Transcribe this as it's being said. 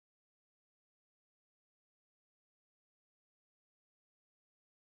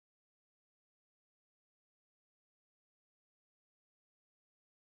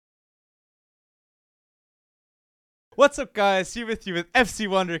What's up, guys? Here with you with FC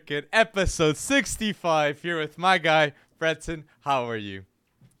Wonderkid, episode 65. Here with my guy, Breton. How are you?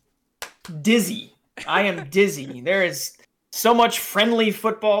 Dizzy. I am dizzy. There is so much friendly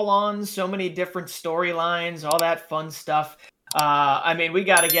football on, so many different storylines, all that fun stuff. We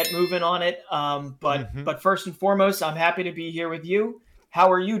got to get moving on it. But first and foremost, I'm happy to be here with you. How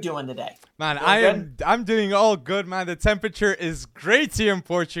are you doing today? Man, Doing I'm doing all good, man. The temperature is great here in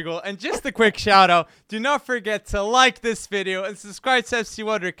Portugal. And just a quick shout out, do not forget to like this video and subscribe to FC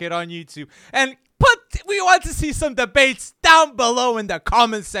Wonderkid on YouTube. And we want to see some debates down below in the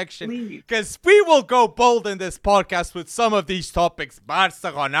comment section, because we will go bold in this podcast with some of these topics.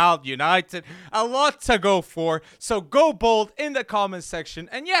 Barca, Ronaldo, United, a lot to go for. So go bold in the comment section.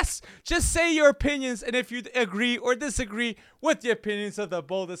 And yes, just say your opinions, and if you agree or disagree with the opinions of the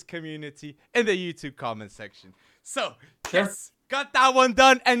boldest community in the YouTube comment section. So, yes. Got that one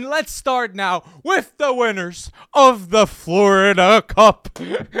done, and let's start now with the winners of the Florida Cup.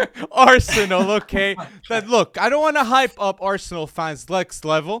 Arsenal, okay? Look, I don't want to hype up Arsenal fans' next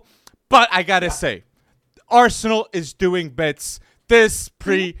level, but I gotta say, Arsenal is doing bits this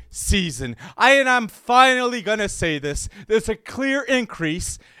pre-season. I'm finally gonna say this. There's a clear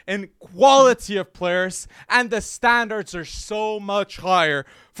increase in quality of players, and the standards are so much higher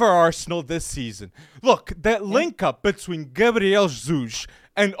for Arsenal this season. Look, that link up between Gabriel Jesus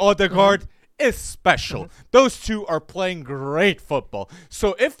and Odegaard is special. Those two are playing great football.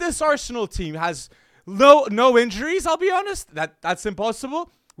 So if this Arsenal team has no injuries, I'll be honest, that's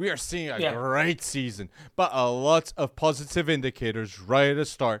impossible. We are seeing a great season, but a lot of positive indicators right at the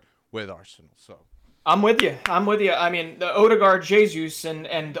start with Arsenal. So I'm with you. I mean, the Odegaard, Jesus,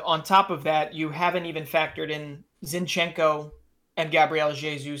 and on top of that, you haven't even factored in Zinchenko and Gabriel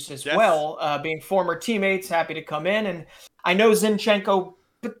Jesus as well, being former teammates, happy to come in. And I know Zinchenko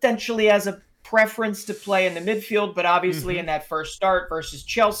potentially has a preference to play in the midfield, but obviously in that first start versus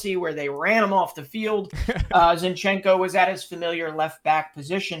Chelsea, where they ran him off the field, Zinchenko was at his familiar left back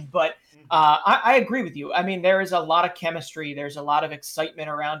position. But I agree with you. I mean, there is a lot of chemistry. There's a lot of excitement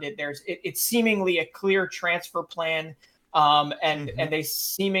around it. It's seemingly a clear transfer plan. And they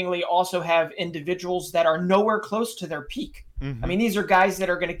seemingly also have individuals that are nowhere close to their peak. I mean, these are guys that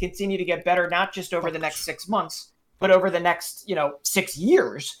are going to continue to get better, not just over the next 6 months, but over the next, 6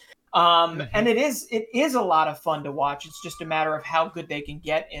 years. And it is a lot of fun to watch. It's just a matter of how good they can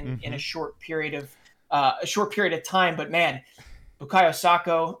get in a short period of time. But man, Bukayo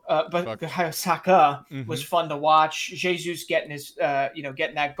Saka was fun to watch. Jesus getting his,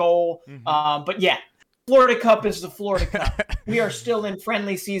 getting that goal. But yeah, Florida Cup is the Florida Cup. We are still in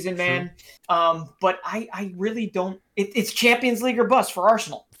friendly season, man. But I really don't. It's Champions League or bust for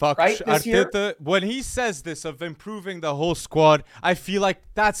Arsenal. Right? Arteta, when he says this of improving the whole squad, I feel like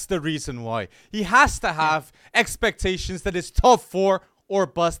that's the reason why. He has to have expectations that is top four or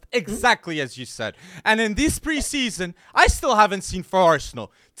bust, exactly as you said. And in this preseason, I still haven't seen for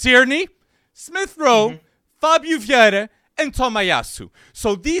Arsenal Tierney, Smith Rowe, Fabio Vieira, and Tomiyasu.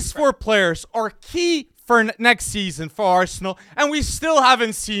 So these four players are key for next season for Arsenal, and we still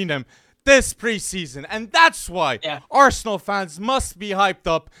haven't seen them this preseason. And that's why Arsenal fans must be hyped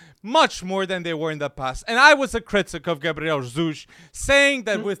up much more than they were in the past. And I was a critic of Gabriel Jesus, saying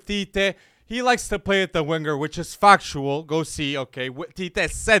that with Tite, he likes to play at the winger, which is factual. Go see, okay, Tite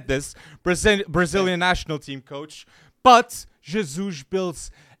said this, Brazilian national team coach. But Jesus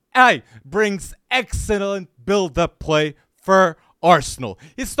brings excellent build-up play for Arsenal.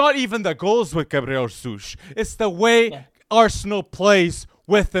 It's not even the goals with Gabriel Jesus. It's the way Arsenal plays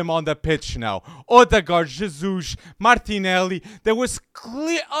with him on the pitch now. Odegaard, Jesus, Martinelli. There was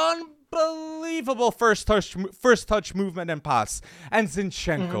clear, unbelievable first touch movement and pass. And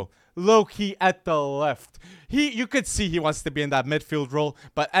Zinchenko, low-key at the left. You could see he wants to be in that midfield role,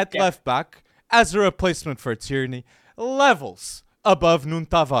 but at left back, as a replacement for Tierney, levels above Nuno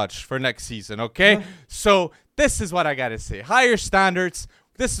Tavares for next season, okay? So this is what I gotta say. Higher standards.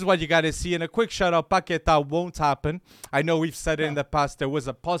 This is what you got to see. And a quick shout out, Paquetá won't happen. I know we've said it in the past. There was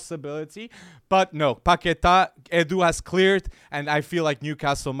a possibility. But no, Paquetá, Edu has cleared. And I feel like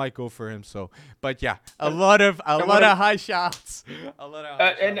Newcastle might go for him. So, but yeah, a lot of high shots.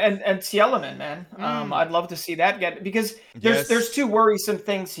 And Tielemans, man. I'd love to see that get, because there's two worrisome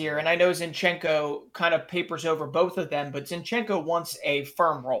things here. And I know Zinchenko kind of papers over both of them. But Zinchenko wants a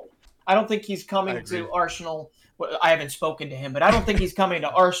firm role. I don't think he's coming to Arsenal. I haven't spoken to him, but I don't think he's coming to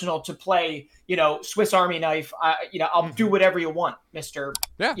Arsenal to play, Swiss Army knife. I'll do whatever you want, Mr.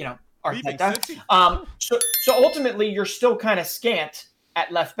 Arteta. So ultimately, you're still kind of scant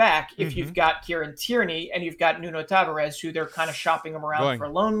at left back if you've got Kieran Tierney and you've got Nuno Tavares, who they're kind of shopping them around for a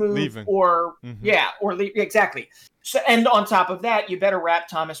loan move, leaving. Exactly. So, and on top of that, you better wrap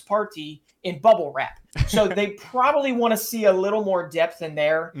Thomas Partey in bubble wrap. So they probably want to see a little more depth in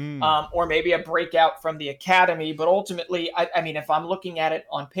there, or maybe a breakout from the academy. But ultimately, I mean, if I'm looking at it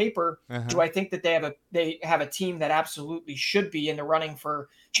on paper, do I think that they have a team that absolutely should be in the running for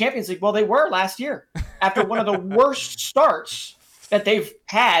Champions League? Well, they were last year after one of the worst starts that they've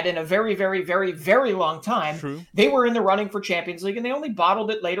had in a very, very, very, very long time. True. They were in the running for Champions League, and they only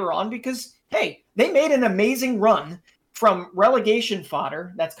bottled it later on because, hey, they made an amazing run from relegation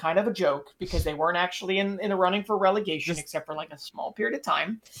fodder. That's kind of a joke because they weren't actually in the running for relegation except for like a small period of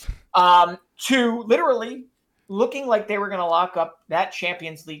time, to literally looking like they were going to lock up that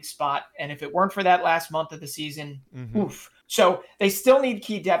Champions League spot. And if it weren't for that last month of the season, oof. So they still need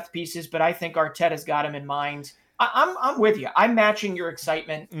key depth pieces, but I think Arteta's got them in mind. I'm with you. I'm matching your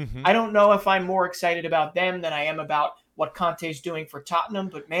excitement. I don't know if I'm more excited about them than I am about what Conte's doing for Tottenham,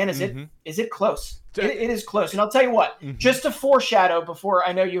 but man, is it close? It is close. And I'll tell you what, just to foreshadow before,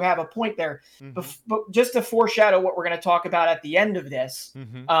 I know you have a point there, but just to foreshadow what we're going to talk about at the end of this,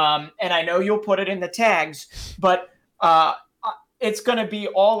 and I know you'll put it in the tags, but it's going to be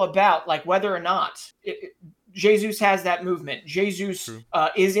all about like whether or not Jesus has that movement. Jesus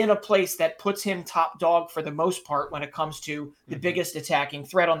is in a place that puts him top dog for the most part when it comes to the biggest attacking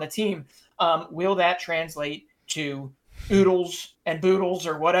threat on the team. Will that translate to oodles and boodles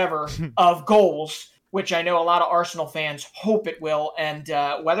or whatever of goals, which I know a lot of Arsenal fans hope it will, and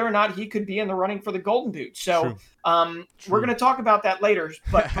whether or not he could be in the running for the Golden Boot. So we're going to talk about that later,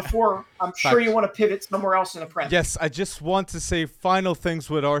 but before, I'm sure you want to pivot somewhere else in the Prem. Yes, I just want to say final things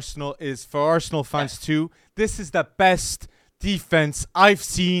with Arsenal is for Arsenal fans too. This is the best defense I've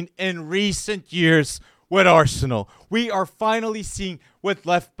seen in recent years with Arsenal. We are finally seeing with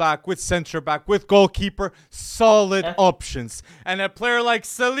left back, with centre back, with goalkeeper, solid options. And a player like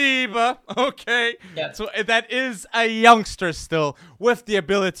Saliba, so that is a youngster still with the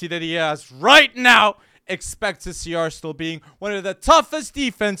ability that he has right now. Expect to see Arsenal being one of the toughest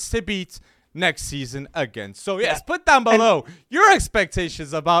defense to beat next season again. So yes, put down below your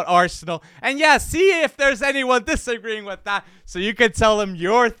expectations about Arsenal, and see if there's anyone disagreeing with that, so you can tell them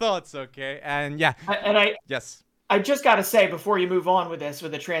your thoughts. And I just got to say before you move on with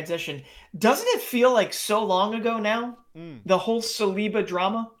the transition, doesn't it feel like so long ago now? The whole Saliba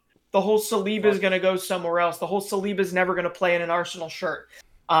drama, the whole Saliba is going to go somewhere else, the whole Saliba is never going to play in an Arsenal shirt.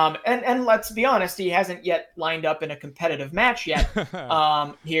 And let's be honest, he hasn't yet lined up in a competitive match yet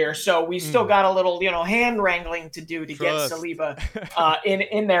here. So we still got a little, hand wrangling to do to get Saliba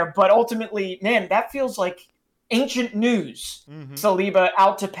in there. But ultimately, man, that feels like ancient news. Saliba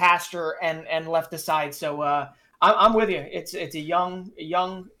out to pasture and left aside. So I'm with you. It's a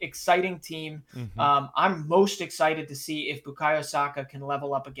young, exciting team. I'm most excited to see if Bukayo Saka can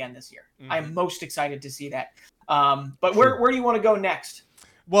level up again this year. I'm most excited to see that. But where do you want to go next?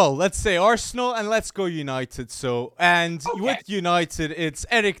 Well, let's say Arsenal and let's go United. With United, it's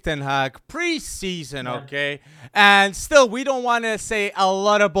Erik ten Hag pre-season, And still, we don't want to say a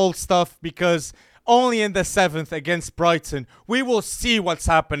lot of bold stuff because only in the 7th against Brighton, we will see what's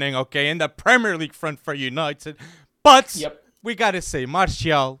happening, in the Premier League front for United. But we got to say,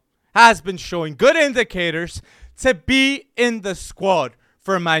 Martial has been showing good indicators to be in the squad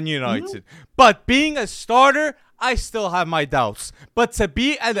for Man United. But being a starter, I still have my doubts. But to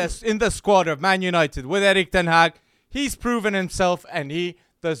be in the squad of Man United with Erik ten Hag, he's proven himself and he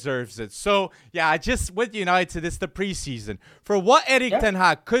deserves it. So, with United, it's the preseason. For what Erik ten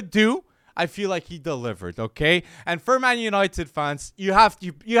Hag could do, I feel like he delivered, And for Man United fans, you have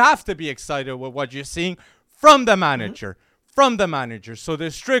to be excited with what you're seeing from the manager. So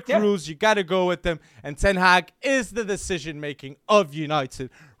there's strict rules. You got to go with them. And Ten Hag is the decision-making of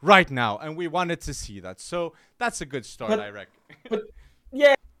United right now. And we wanted to see that. So that's a good start, I reckon.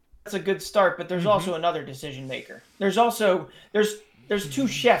 That's a good start. But there's also another decision-maker. There's two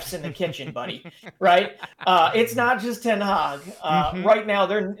chefs in the kitchen, buddy, right? It's not just Ten Hag. Right now,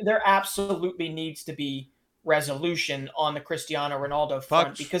 there absolutely needs to be resolution on the Cristiano Ronaldo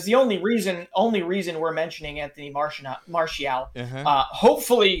front, because the only reason we're mentioning Anthony Martial,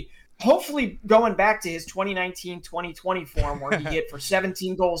 hopefully going back to his 2019-2020 form where he hit for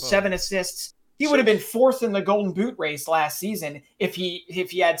 17 goals, 7 assists, he would have been 4th in the Golden Boot race last season if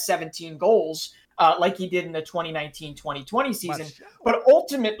he had 17 goals. like he did in the 2019-2020 season. But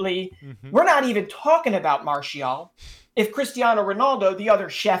ultimately, we're not even talking about Martial. If Cristiano Ronaldo, the other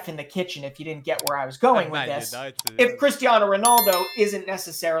chef in the kitchen, if you didn't get where I was going with this, if Cristiano Ronaldo isn't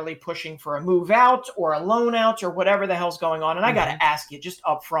necessarily pushing for a move out or a loan out or whatever the hell's going on, and I got to ask you just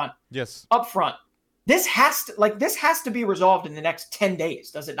up front. Yes. Up front. This has to be resolved in the next 10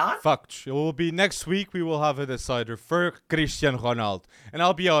 days, does it not? Fact. It will be next week. We will have a decider for Cristiano Ronaldo. And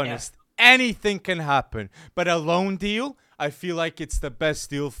I'll be honest, anything can happen. But a loan deal, I feel like it's the best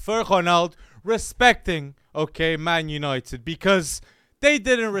deal for Ronaldo, respecting, Man United. Because they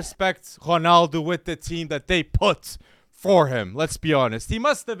didn't respect Ronaldo with the team that they put for him. Let's be honest. He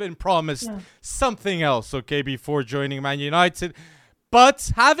must have been promised something else, before joining Man United.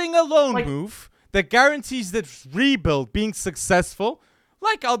 But having a loan move that guarantees that rebuild being successful,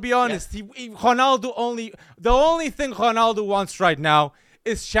 I'll be honest, the only thing Ronaldo wants right now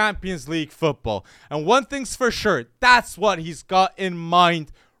is Champions League football. And one thing's for sure, that's what he's got in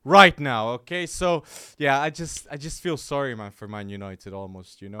mind right now, So, I just feel sorry, man, for Man United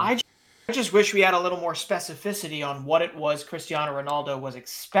almost, I just wish we had a little more specificity on what it was Cristiano Ronaldo was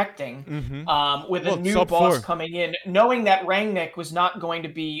expecting with a new boss coming in, knowing that Rangnick was not going to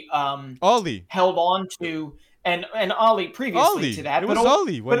be held on to, and Oli previously to that. It was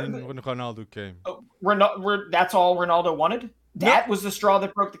Oli when Ronaldo came. That's all Ronaldo wanted? That was the straw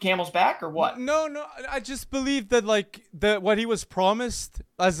that broke the camel's back, or what? No. I just believe that what he was promised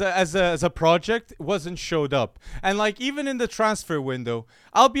as a project wasn't showed up, and even in the transfer window,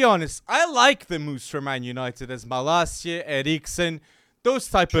 I'll be honest, I like the moves for Man United as Malacia, Eriksen, those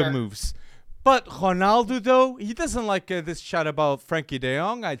type of moves. But Ronaldo, though, he doesn't like this chat about Frankie De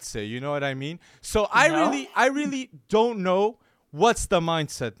Jong. I'd say, you know what I mean. So I really don't know what's the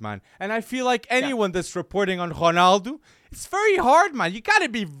mindset, man. And I feel like anyone that's reporting on Ronaldo, it's very hard, man. You got to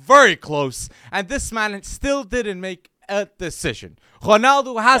be very close. And this man still didn't make a decision.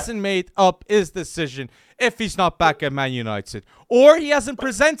 Ronaldo hasn't made up his decision if he's not back at Man United. Or he hasn't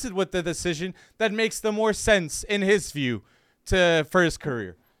presented with the decision that makes the more sense, in his view, for his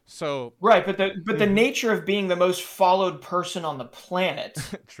career. So right, but the nature of being the most followed person on the planet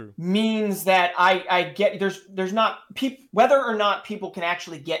means that I get there's not whether or not people can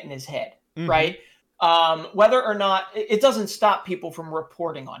actually get in his head, right? Whether or not it doesn't stop people from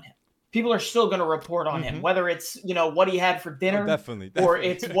reporting on him. People are still going to report on him, whether it's what he had for dinner, definitely. or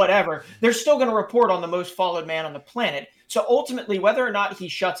it's whatever. They're still going to report on the most followed man on the planet. So ultimately, whether or not he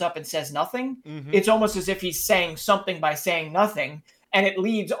shuts up and says nothing, it's almost as if he's saying something by saying nothing. And it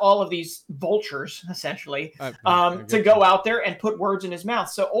leads all of these vultures, essentially, to go out there and put words in his mouth.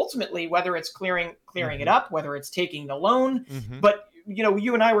 So ultimately, whether it's clearing it up, whether it's taking the loan, but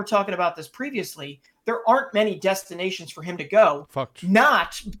you and I were talking about this previously. There aren't many destinations for him to go.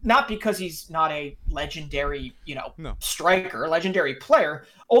 Not because he's not a legendary, striker, legendary player.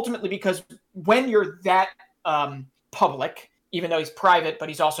 Ultimately, because when you're that public, even though he's private, but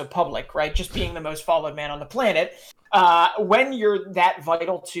he's also public, right? Just being the most followed man on the planet. When you're that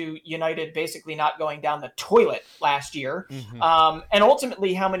vital to United basically not going down the toilet last year, and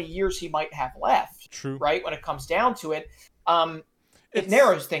ultimately how many years he might have left, right? When it comes down to it, it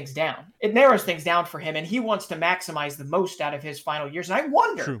narrows things down. It narrows things down for him, and he wants to maximize the most out of his final years. And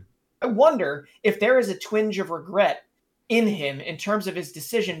I wonder if there is a twinge of regret in him in terms of his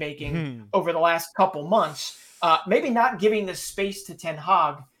decision-making over the last couple months, maybe not giving the space to Ten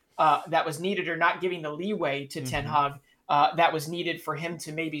Hag that was needed, or not giving the leeway to Ten Hag that was needed for him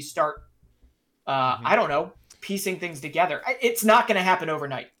to maybe start, I don't know, piecing things together. It's not going to happen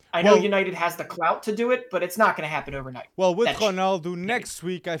overnight. I know United has the clout to do it, but it's not going to happen overnight. Well, with Ronaldo, next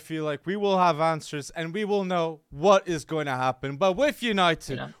week, I feel like we will have answers and we will know what is going to happen. But with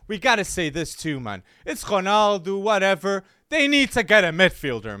United, we got to say this too, man. It's Ronaldo, whatever. They need to get a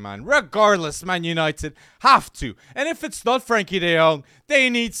midfielder, man. Regardless, Man United have to. And if it's not Frankie De Jong, they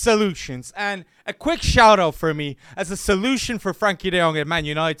need solutions. And a quick shout out for me as a solution for Frankie De Jong at Man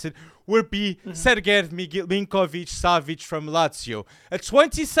United would be Sergej Milinkovic-Savic from Lazio. A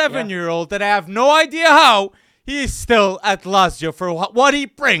 27-year-old that I have no idea how he is still at Lazio for what he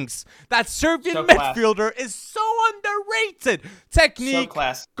brings. That Serbian midfielder is so underrated. Technique,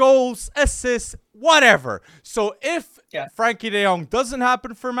 goals, assists, whatever. So if Frankie De Jong doesn't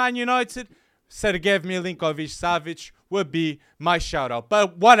happen for Man United, Sergej Milinkovic-Savic would be my shout out.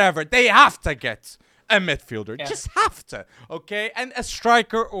 But whatever, they have to get a midfielder. Just have to, okay? And a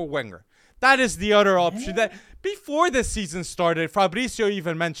striker or winger. That is the other option. That before the season started, Fabrizio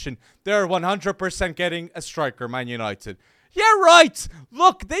even mentioned they're 100% getting a striker, Man United. Yeah, right.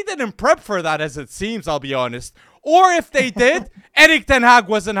 Look, they didn't prep for that, as it seems, I'll be honest. Or if they did, Erik Ten Hag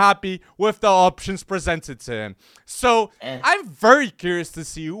wasn't happy with the options presented to him. So I'm very curious to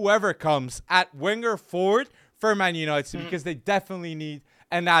see whoever comes at winger forward for Man United because they definitely need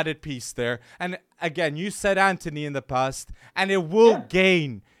an added piece there. And again, you said Anthony in the past, and it will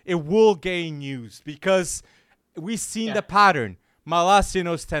gain news because we've seen the pattern. Malacia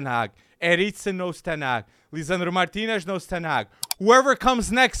knows Ten Hag. Eriksen knows Ten Hag. Lisandro Martinez knows Ten Hag. Whoever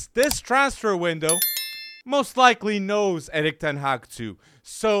comes next this transfer window most likely knows Erik Ten Hag too.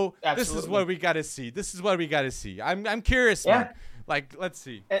 So This is what we got to see. I'm curious, man. Like, let's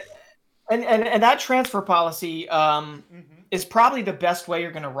see. And that transfer policy is probably the best way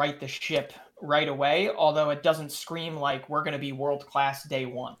you're going to right the ship right away, although it doesn't scream like we're going to be world-class day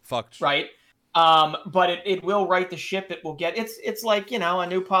one. Right? But it will right the ship. It will get it's like, a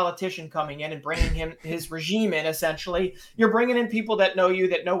new politician coming in and bringing his regime in. Essentially, you're bringing in people that know you,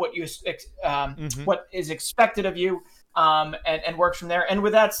 that know what what is expected of you, and works from there. And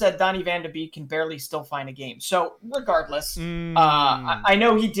with that said, Donny Van de Beek can barely still find a game. So regardless, I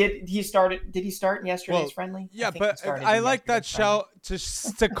know he did. Did he start in yesterday's friendly? Yeah, but I like that shout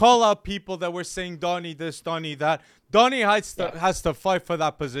to call out people that were saying Donny this, Donny that. Donny has to fight for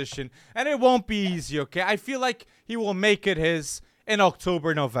that position, and it won't be easy, okay? I feel like he will make it his in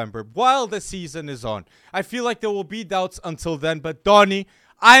October, November, while the season is on. I feel like there will be doubts until then, but Donny,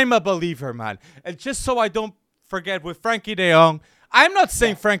 I'm a believer, man. And just so I don't forget, with Frankie de Jong, I'm not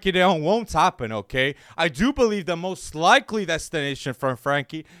saying Frankie de Jong won't happen, okay? I do believe the most likely destination for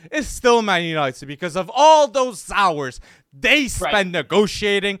Frankie is still Man United because of all those hours they spend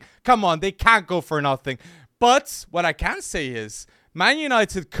negotiating. Come on, they can't go for nothing. But what I can say is Man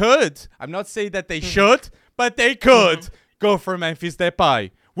United could, I'm not saying that they should, but they could go for Memphis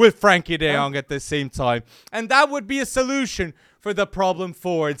Depay with Frankie de Jong at the same time. And that would be a solution for the problem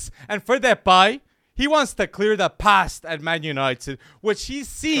forwards. And for Depay, he wants to clear the past at Man United, which he's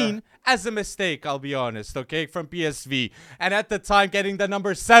seen as a mistake, I'll be honest, okay, from PSV. And at the time, getting the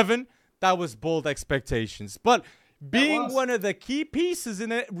number 7, that was bold expectations. But being one of the key pieces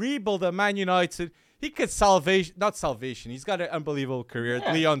in a rebuild of Man United, he could not salvation. He's got an unbelievable career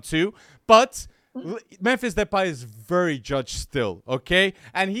at Lyon too. But Memphis Depay is very judged still, okay?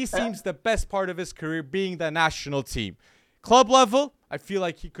 And he seems the best part of his career being the national team. Club level, I feel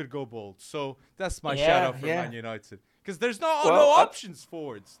like he could go bold. So that's my shout out for Man United. Because there's no options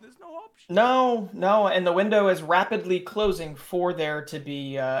forwards. There's no options. No. And the window is rapidly closing for there to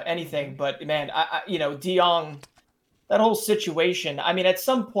be anything. But, man, De Jong, that whole situation. I mean, at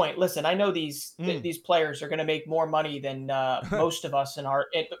some point, listen, I know these players are going to make more money than most of us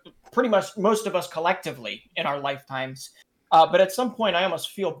pretty much most of us collectively in our lifetimes. But at some point, I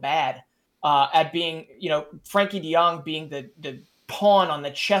almost feel bad at being, Frankie de Jong being the pawn on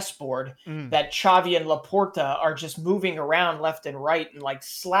the chessboard that Xavi and Laporta are just moving around left and right and like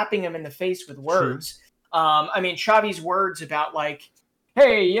slapping him in the face with words. I mean, Xavi's words about like,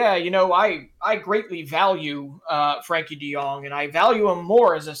 hey, I greatly value Frankie de Jong, and I value him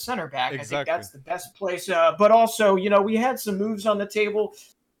more as a center back. Exactly. I think that's the best place. But also, we had some moves on the table.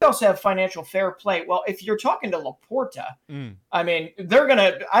 We also have financial fair play. Well, if you're talking to Laporta, I mean,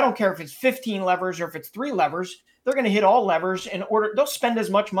 I don't care if it's 15 levers or if it's 3 levers, they're going to hit all levers they'll spend as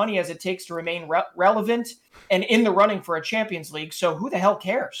much money as it takes to remain relevant and in the running for a Champions League. So who the hell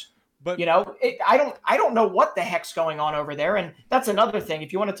cares? But I don't know what the heck's going on over there, and that's another thing.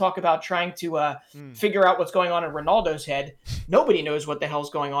 If you want to talk about trying to figure out what's going on in Ronaldo's head, nobody knows what the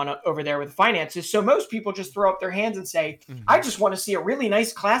hell's going on over there with finances. So most people just throw up their hands and say, "I just want to see a really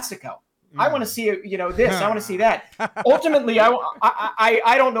nice Clasico. I want to see this. I want to see that." Ultimately,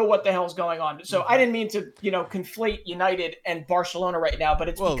 I don't know what the hell's going on. So I didn't mean to conflate United and Barcelona right now, but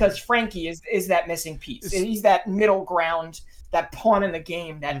it's because Frankie is that missing piece. He's that middle ground, that pawn in the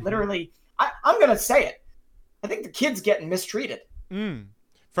game that literally, I'm going to say it. I think the kid's getting mistreated.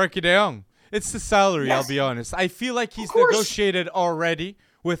 Frankie de Jong. It's the salary, I'll be honest. I feel like he's negotiated already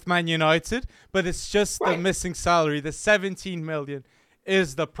with Man United, but it's just the missing salary. The 17 million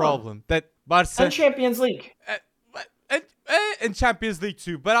is the problem. That Barca and Champions League. And Champions League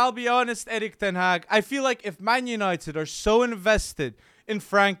too. But I'll be honest, Erik Ten Hag, I feel like if Man United are so invested in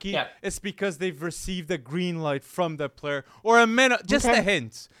Frankie, it's because they've received a green light from the player or a minute, just a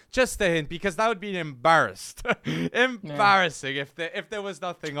hint, because that would be embarrassing if there was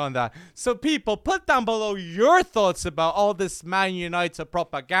nothing on that. So people, put down below your thoughts about all this Man United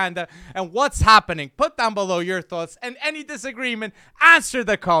propaganda and what's happening. Put down below your thoughts, and any disagreement, answer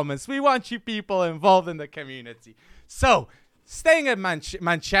the comments. We want you people involved in the community. So staying at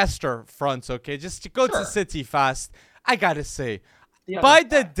Manchester front, okay, just to go to City fast, I gotta say, by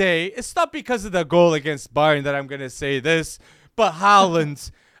the day, it's not because of the goal against Bayern that I'm going to say this, but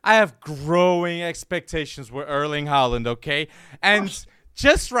Haaland, I have growing expectations with Erling Haaland, okay? And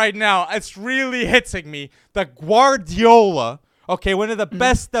just right now, it's really hitting me that Guardiola, okay, one of the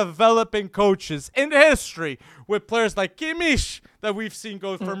best developing coaches in history, with players like Kimmich that we've seen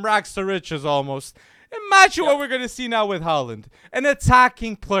go from rags to riches almost. Imagine what we're going to see now with Haaland, an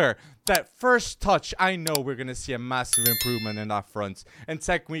attacking player. That first touch, I know we're going to see a massive improvement in that front. And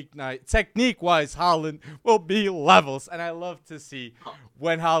technique-wise, Haaland will be levels. And I love to see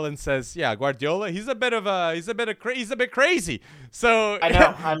when Haaland says, yeah, Guardiola, he's a bit crazy. So I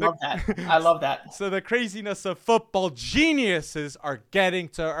know, I love that. So the craziness of football geniuses are getting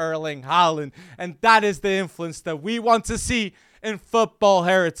to Erling Haaland. And that is the influence that we want to see in football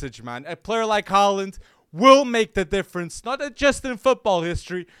heritage, man. A player like Haaland will make the difference, not just in football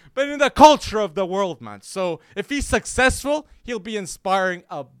history, but in the culture of the world, man. So if he's successful, he'll be inspiring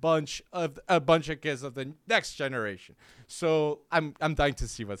a bunch of kids of the next generation. So I'm dying to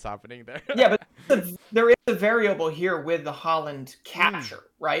see what's happening there. Yeah, but there is a variable here with the Haaland capture,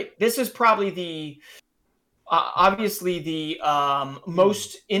 right? This is probably the obviously the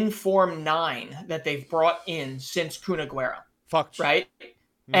most informed 9 that they've brought in since Kun Aguero. Right?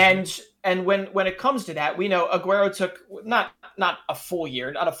 And when it comes to that, we know Aguero took not a full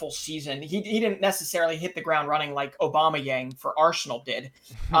year, not a full season. He didn't necessarily hit the ground running like Aubameyang for Arsenal did.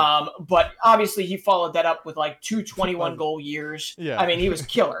 But obviously he followed that up with like 2 21-goal years. Yeah. I mean, he was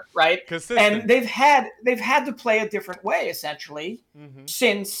killer, right? And they've had to play a different way essentially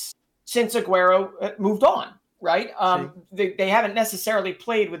since Aguero moved on, right? They haven't necessarily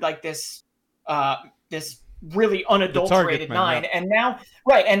played with like this really unadulterated target, 9,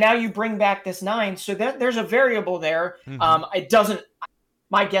 and now you bring back this 9, so that there's a variable there. It doesn't.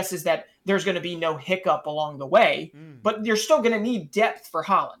 My guess is that there's going to be no hiccup along the way, but you're still going to need depth for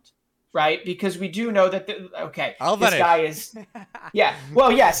Haaland, right? Because we do know that this guy is,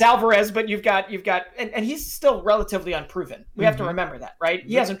 yes, Alvarez, but you've got, and he's still relatively unproven. We have to remember that, right?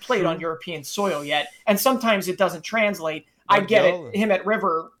 He hasn't played on European soil yet, and sometimes it doesn't translate. I get it. Him at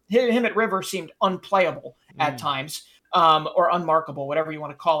River seemed unplayable at times, or unmarkable, whatever you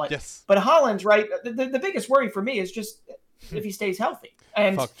want to call it. Yes. But Haaland, right? The biggest worry for me is just if he stays healthy,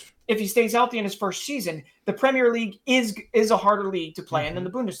 and if he stays healthy in his first season, the Premier League is a harder league to play in than the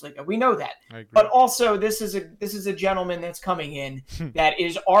Bundesliga. We know that. But also, this is a gentleman that's coming in that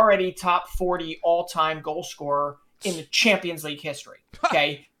is already top 40 all-time goal scorer in the Champions League history.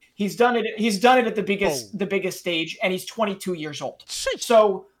 Okay. He's done it at the biggest stage, and he's 22 years old.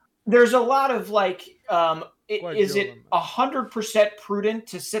 So there's a lot of like, is it 100% prudent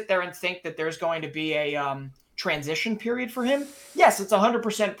to sit there and think that there's going to be a transition period for him? Yes, it's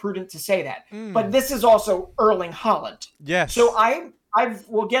 100% prudent to say that. But this is also Erling Haaland. Yes. So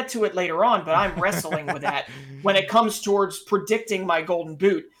we'll get to it later on, but I'm wrestling with that when it comes towards predicting my golden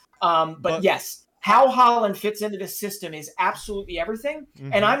boot. But yes. How Haaland fits into the system is absolutely everything.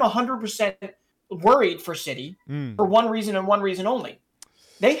 And I'm 100% worried for City for one reason and one reason only.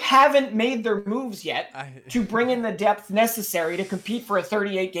 They haven't made their moves yet to bring in the depth necessary to compete for a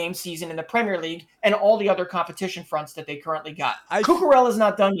 38-game season in the Premier League and all the other competition fronts that they currently got. Cucurella's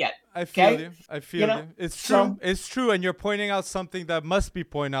not done yet. I feel you. It's true. It's true. And you're pointing out something that must be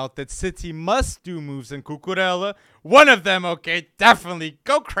pointed out, that City must do moves in Cucurella. One of them, definitely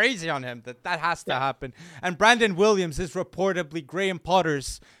go crazy on him. That has to happen. And Brandon Williams is reportedly Graham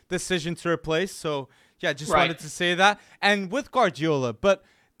Potter's decision to replace. So, yeah, just wanted to say that. And with Guardiola, but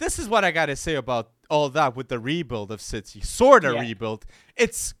this is what I got to say about all that with the rebuild of City. Rebuild.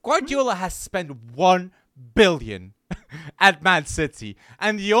 It's Guardiola has spent $1 billion at Man City.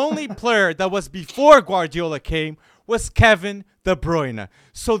 And the only player that was before Guardiola came was Kevin De Bruyne.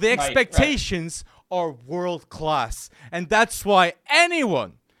 So the expectations are world class. And that's why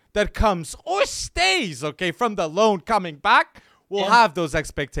anyone that comes or stays, from the loan coming back will have those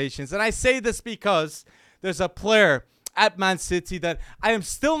expectations. And I say this because there's a player at Man City that I am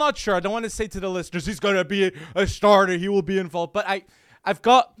still not sure. I don't want to say to the listeners he's going to be a starter, he will be involved, but I've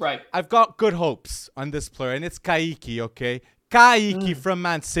got good hopes on this player, and it's Kayiki, Kayiki from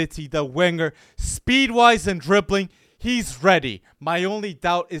Man City, the winger, speed-wise and dribbling, he's ready. My only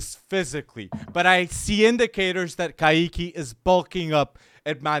doubt is physically, but I see indicators that Kayiki is bulking up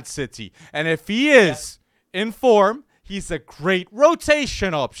at Man City, and if he is in form, he's a great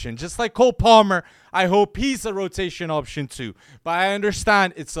rotation option. Just like Cole Palmer, I hope he's a rotation option too. But I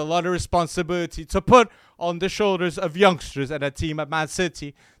understand it's a lot of responsibility to put on the shoulders of youngsters and a team at Man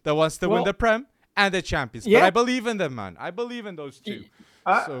City that wants to win the Prem and the Champions. But I believe in them, man. I believe in those two.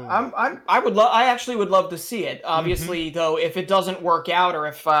 So, I actually would love to see it. hmm Obviously, though, if it doesn't work out, or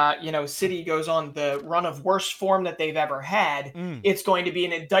if City goes on the run of worst form that they've ever had, mm, it's going to be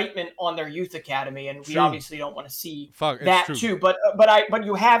an indictment on their youth academy, and we true. obviously don't want to see Fuck, it's that true. too. But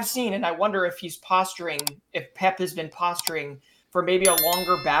you have seen, and I wonder if he's posturing, if Pep has been posturing for maybe a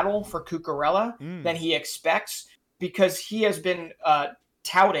longer battle for Cucurella Mm, than he expects, because he has been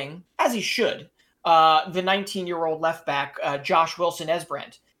touting, as he should, the 19-year-old left back, Josh Wilson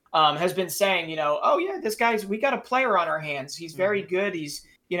Esbrand, has been saying, oh yeah, we got a player on our hands. He's very hmm good. He's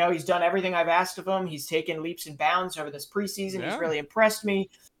done everything I've asked of him. He's taken leaps and bounds over this preseason. He's Yeah. really impressed me.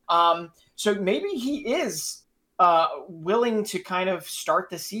 So maybe he is willing to kind of start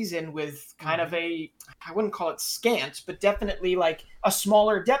the season with kind of I wouldn't call it scant, but definitely like a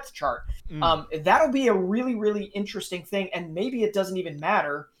smaller depth chart. Mm. That'll be a really, really interesting thing. And maybe it doesn't even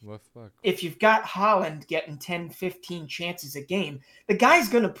matter What fuck? if you've got Haaland getting 10, 15 chances a game. The guy's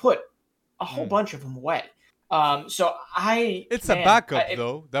going to put a whole Mm. bunch of them away. It's a backup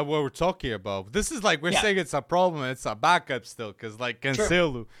though. That what we're talking about. This is like we're saying it's a problem. It's a backup still, because like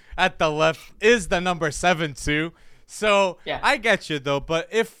Cancelo at the left is the number 7 too. So I get you though. But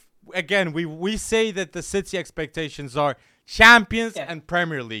if again we say that the City expectations are champions and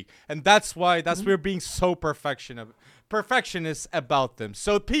Premier League, and that's why we're being so perfectionists about them.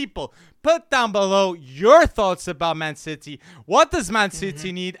 So people, put down below your thoughts about Man City. What does Man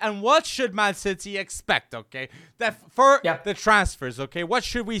City need, and what should Man City expect, okay? For the transfers, okay? What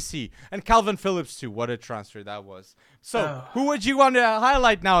should we see? And Calvin Phillips too, what a transfer that was. So who would you want to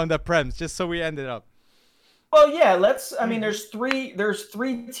highlight now in the Prems, just so we end it up? Well, yeah, there's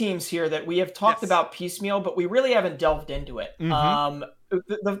three teams here that we have talked about piecemeal, but we really haven't delved into it.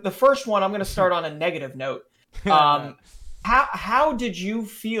 The first one, I'm going to start on a negative note. How did you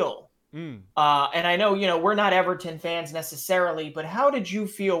feel? And I know, we're not Everton fans necessarily, but how did you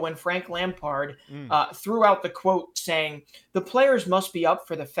feel when Frank Lampard threw out the quote saying, the players must be up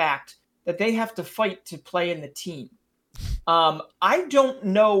for the fact that they have to fight to play in the team? I don't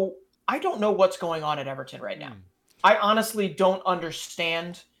know what's going on at Everton right now. I honestly don't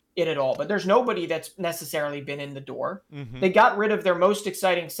understand it at all, but there's nobody that's necessarily been in the door. They got rid of their most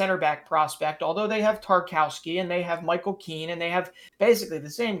exciting center back prospect, although they have Tarkowski and they have Michael Keane and they have basically the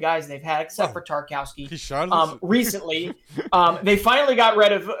same guys they've had except for Tarkowski. Recently, they finally got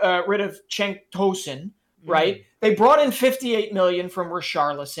rid of Cenk Tosin, right? They brought in $58 million from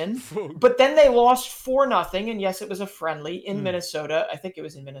Richarlison, but then they lost 4-0. And yes, it was a friendly in Minnesota. I think it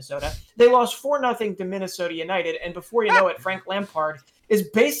was in Minnesota. They lost 4-0 to Minnesota United. And before you know it, Frank Lampard is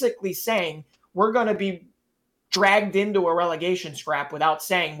basically saying we're going to be dragged into a relegation scrap without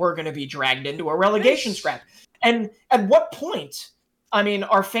saying we're going to be dragged into a relegation scrap. And at what point,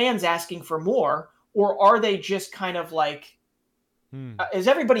 are fans asking for more, or are they just kind of like, is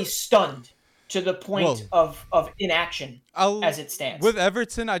everybody stunned to the point of inaction as it stands? With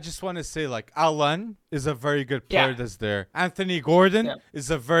Everton, I just want to say, like, Alan is a very good player that's there. Anthony Gordon is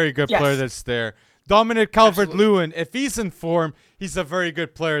a very good player that's there. Dominic Calvert-Lewin, if he's in form, he's a very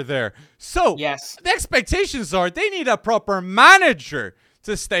good player there. So the expectations are they need a proper manager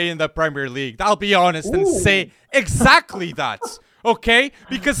to stay in the Premier League. I'll be honest and say exactly that. Okay?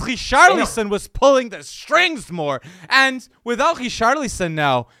 Because Richarlison was pulling the strings more. And without Richarlison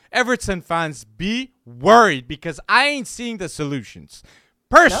now, Everton fans be worried, because I ain't seeing the solutions.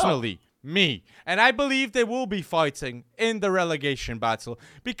 Personally, me. And I believe they will be fighting in the relegation battle.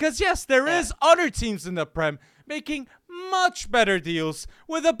 Because yes, there is other teams in the Prem making much better deals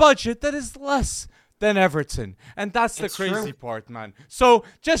with a budget that is less than Everton. And that's the crazy part, man. So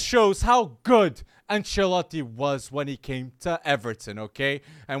just shows how good Ancelotti was when he came to Everton, okay?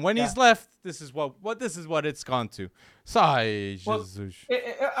 And when he's left, this is what it's gone to. Sorry, Jesus.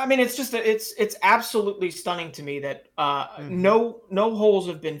 It's absolutely stunning to me that no holes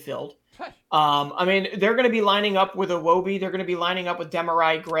have been filled. They're going to be lining up with Iwobi. They're going to be lining up with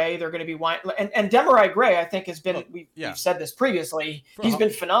Demarai Gray. They're going to be and Demarai Gray, I think, has been. We've said this previously. He's been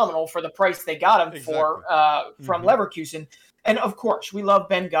phenomenal for the price they got him for from Leverkusen. And of course, we love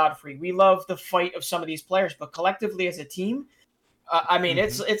Ben Godfrey. We love the fight of some of these players, but collectively as a team,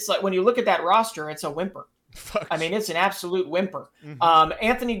 it's like when you look at that roster, it's a whimper. It's an absolute whimper.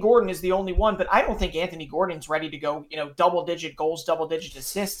 Anthony Gordon is the only one, but I don't think Anthony Gordon's ready to go, double-digit goals, double-digit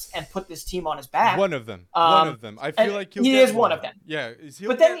assists, and put this team on his back. One of them. I feel like he is one of them. Yeah.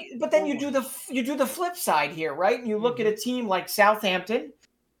 But then you do the flip side here, right? And you look at a team like Southampton,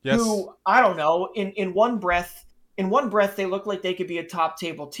 who I don't know, in one breath, they look like they could be a top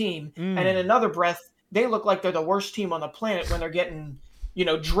table team, and in another breath, they look like they're the worst team on the planet when they're getting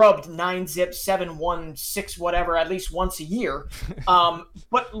drubbed 9-zip, 7-1, 6 whatever, at least once a year.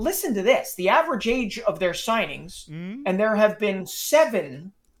 But listen to this. The average age of their signings, and there have been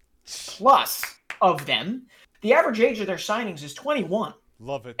 7 plus of them, the average age of their signings is 21.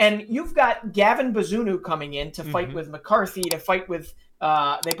 Love it. And you've got Gavin Bazunu coming in to fight with McCarthy, to fight with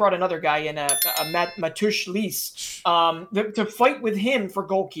they brought another guy in, Matush Lees, to fight with him for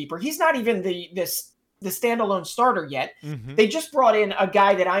goalkeeper. He's not even the standalone starter yet. They just brought in a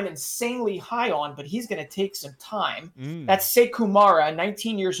guy that I'm insanely high on, but he's going to take some time. That's Sekumara,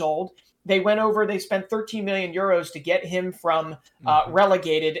 19 years old. They spent 13 million euros to get him from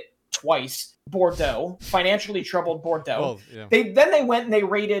relegated twice, Bordeaux, financially troubled Bordeaux. Well, yeah. They went and they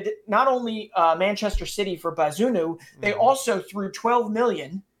raided not only Manchester City for Bazunu, they also threw 12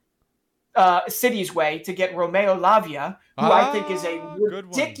 million City's way to get Romeo Lavia, who I think is a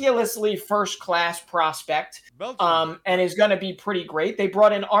ridiculously first-class prospect, and is going to be pretty great. They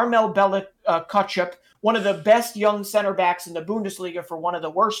brought in Armel Kotchup, one of the best young center backs in the Bundesliga for one of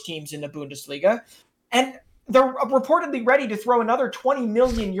the worst teams in the Bundesliga, and they're reportedly ready to throw another 20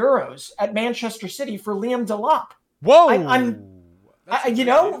 million euros at Manchester City for Liam Delap. Whoa!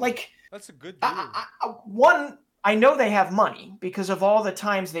 That's a good deal. I know they have money because of all the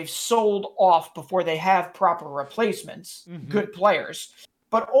times they've sold off before they have proper replacements, good players.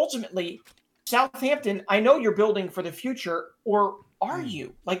 But ultimately, Southampton, I know you're building for the future, or are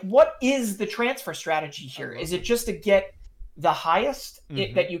you? Like, what is the transfer strategy here? Is it just to get the highest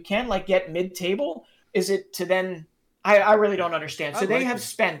that you can, like get mid-table? Is it to then – I really don't understand. So they have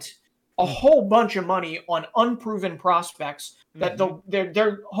spent a whole bunch of money on unproven prospects that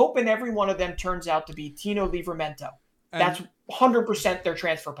they're hoping every one of them turns out to be Tino Livramento. That's 100% their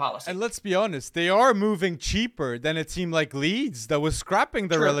transfer policy. And let's be honest, they are moving cheaper than a team like Leeds that was scrapping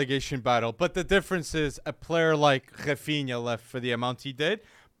the relegation battle. But the difference is a player like Rafinha left for the amount he did.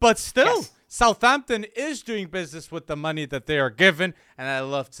 But still, Southampton is doing business with the money that they are given, and I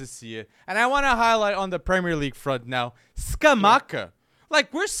love to see it. And I want to highlight on the Premier League front now, Scamacca. Yeah.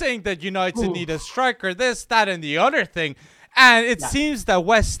 Like, we're saying that United need a striker, this, that, and the other thing. And it seems that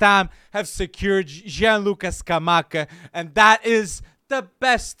West Ham have secured Gianluca Scamacca, and that is the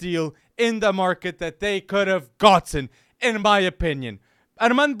best deal in the market that they could have gotten, in my opinion.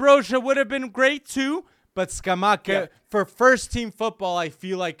 Armand Broja would have been great too, but Scamacca, for first-team football, I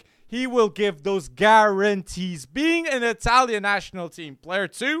feel like he will give those guarantees. Being an Italian national team player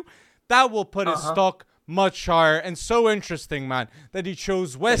too, that will put his stock much higher. And so interesting, man, that he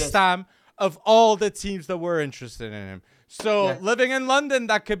chose West Ham of all the teams that were interested in him. So living in London,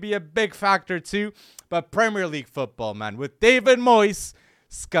 that could be a big factor too. But Premier League football, man, with David Moyes,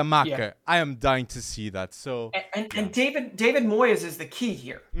 Scamacca, I am dying to see that. So and David Moyes is the key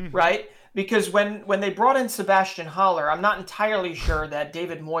here, right? Because when they brought in Sebastian Haller, I'm not entirely sure that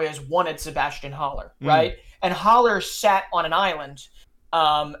David Moyes wanted Sebastian Haller, right? And Haller sat on an island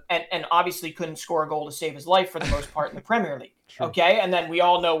and obviously couldn't score a goal to save his life for the most part in the Premier League. Okay, and then we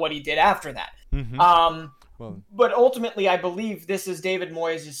all know what he did after that. But ultimately, I believe this is David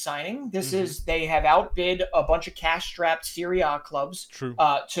Moyes' signing. This is, they have outbid a bunch of cash-strapped Serie A clubs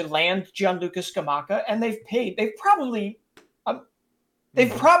to land Gianluca Scamacca, and they've paid. They've probably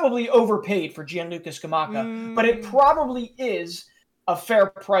overpaid for Gianluca Scamacca, but it probably is a fair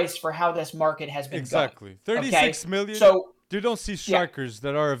price for how this market has been going. 36 million. So you don't see strikers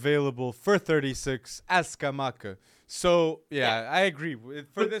that are available for 36 as Scamacca. So I agree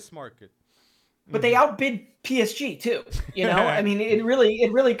for this market. But they outbid PSG too. You know, I mean, it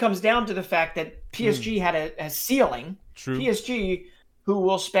really comes down to the fact that PSG had a ceiling. PSG, who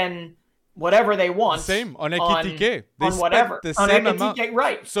will spend whatever they want. Same on Ekitike. On whatever. The same amount.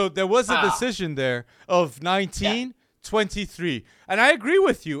 Right. So there was a decision there of 19, 23. And I agree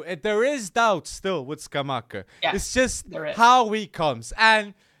with you. There is doubt still with Scamacca. It's just how he comes.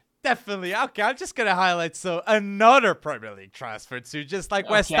 And definitely, okay, I'm just going to highlight another Premier League transfer too, just like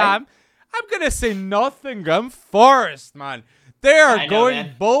West Ham. I'm going to say Nottingham Forest, man. They are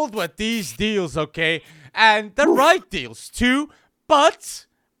going bold with these deals, okay? And the right deals too. But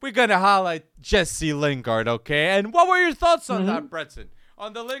we're going to highlight Jesse Lingard, okay? And what were your thoughts on that, Breton?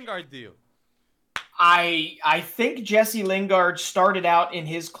 On the Lingard deal? I think Jesse Lingard started out in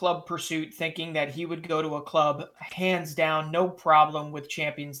his club pursuit thinking that he would go to a club, hands down, no problem with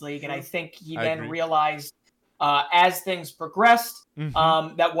Champions League. And I think he then realized as things progressed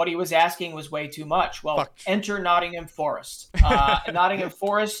that what he was asking was way too much. Well, enter Nottingham Forest. Nottingham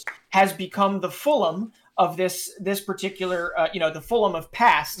Forest has become the Fulham of this particular, the Fulham of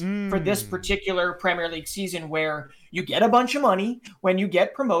past for this particular Premier League season, where you get a bunch of money when you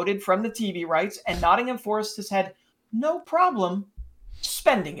get promoted from the TV rights, and Nottingham Forest has had no problem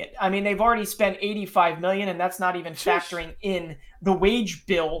spending it. I mean, they've already spent 85 million, and that's not even factoring in the wage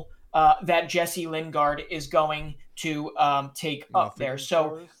bill that Jesse Lingard is going to take up there.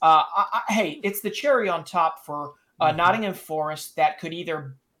 So, hey, it's the cherry on top for Nottingham Forest that could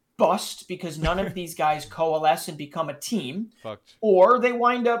either bust because none of these guys coalesce and become a team, or they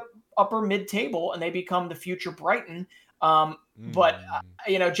wind up upper mid-table and they become the future Brighton. But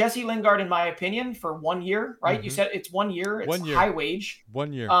Jesse Lingard, in my opinion, for 1 year, right? You said it's 1 year. It's high wage.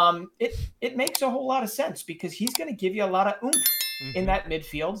 1 year. It makes a whole lot of sense because he's going to give you a lot of oomph in that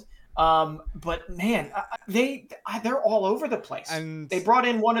midfield. But man, they're all over the place. And they brought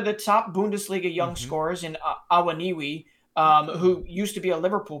in one of the top Bundesliga young scorers in Awaniwi, who used to be a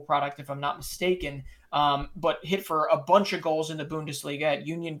Liverpool product, if I'm not mistaken, but hit for a bunch of goals in the Bundesliga at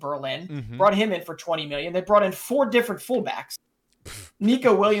Union Berlin. Brought him in for 20 million. They brought in 4 different fullbacks.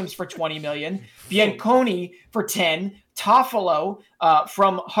 Nico Williams for 20 million, Bianconi for 10, Toffolo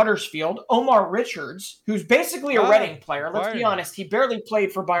from Huddersfield, Omar Richards, who's basically a Reading player. Let's be honest, he barely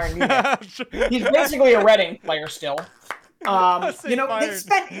played for Bayern Munich. He's basically a Reading player still. They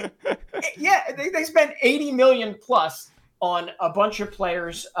spent 80 million plus on a bunch of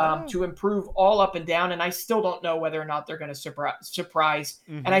players to improve all up and down, and I still don't know whether or not they're going to surprise.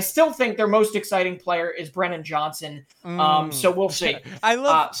 And I still think their most exciting player is Brennan Johnson. So we'll see.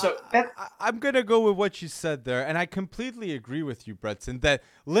 I'm going to go with what you said there, and I completely agree with you, Bretson, that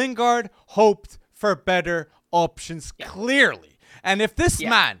Lingard hoped for better options clearly. And if this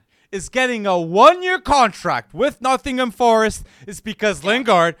man is getting a 1-year contract with Nottingham Forest, it's because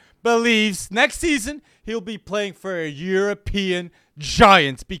Lingard believes next season he'll be playing for a European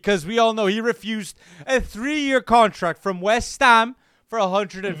giant, because we all know he refused a 3-year contract from West Ham for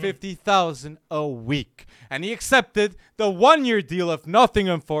 150,000 a week, and he accepted the 1-year deal of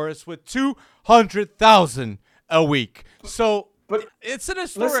Nottingham Forest with 200,000 a week. So it's an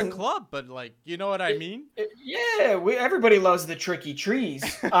historic club, but you know what I mean? Everybody loves the tricky trees.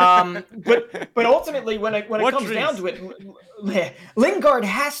 But ultimately, when it comes down to it, Lingard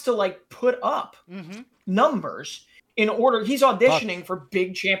has to put up numbers in order. He's auditioning for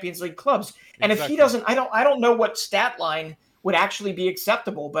big Champions League clubs, and if he doesn't, I don't know what stat line would actually be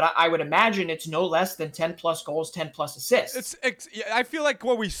acceptable, but I would imagine it's no less than 10 plus goals, 10 plus assists. I feel like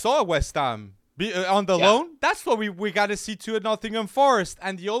what we saw at West Ham on the loan, that's what we got to see to at Nottingham Forest.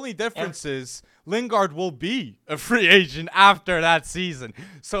 And the only difference is Lingard will be a free agent after that season.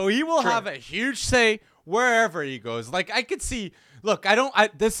 So he will have a huge say wherever he goes. I could see, look,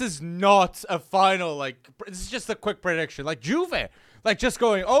 this is not a final, this is just a quick prediction. Juve, just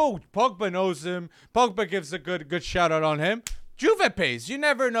going, Pogba knows him. Pogba gives a good shout out on him. Juve pays. You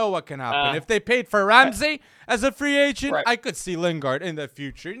never know what can happen. If they paid for Ramsey as a free agent, I could see Lingard in the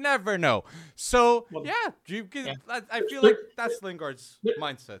future. You never know. So, I feel like that's Lingard's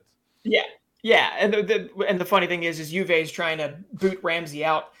mindset. Yeah. And the funny thing is Juve is trying to boot Ramsey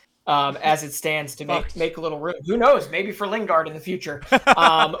out as it stands to make a little room. Who knows? Maybe for Lingard in the future.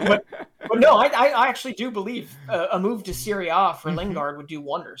 But no, I actually do believe a move to Serie A for Lingard would do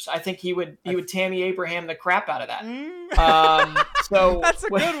wonders. I think he would Tammy Abraham the crap out of that. So that's a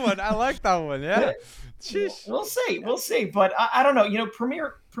good one. I like that one. Yeah. We'll see. But I don't know.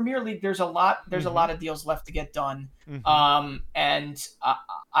 Premier League. There's a lot of deals left to get done. And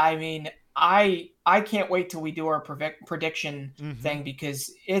I mean, I can't wait till we do our prediction thing,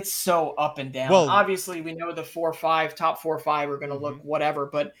 because it's so up and down. Well, obviously, we know the top 4 or 5 are going to look whatever,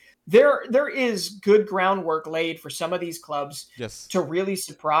 but there is good groundwork laid for some of these clubs to really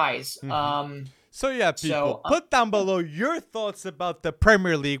surprise. So people, put down below your thoughts about the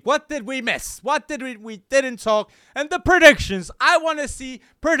Premier League. What did we miss? What did we didn't talk? And the predictions. I want to see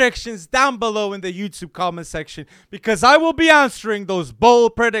predictions down below in the YouTube comment section, because I will be answering those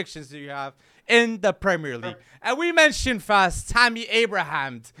bold predictions that you have in the Premier League. And we mentioned fast Tammy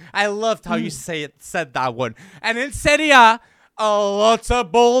Abraham. I loved how you said that one. And in Serie A, lots of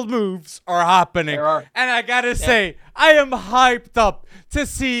bold moves are happening. And I gotta say, I am hyped up to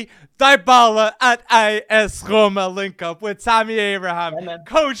see Dybala at AS Roma link up with Tammy Abraham,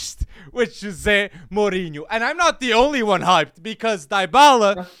 coached with Jose Mourinho. And I'm not the only one hyped, because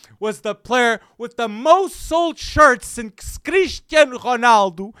Dybala was the player with the most sold shirts since Cristiano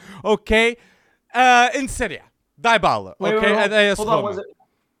Ronaldo, in Serie A. Dybala, at AS Roma.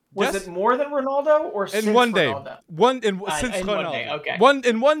 Was it more than Ronaldo or since in one day? Ronaldo? Since in Ronaldo. One day,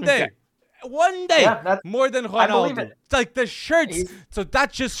 in one day. Okay. One day, more than Ronaldo. I believe it. It's the shirts. So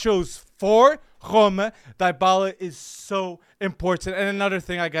that just shows for Roma, Dybala is so important. And another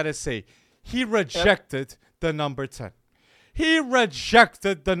thing I gotta say, he rejected the number 10. He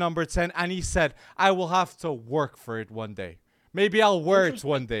rejected the number 10, and he said, I will have to work for it one day. Maybe I'll wear it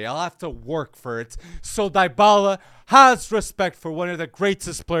one day. I'll have to work for it. So Dybala has respect for one of the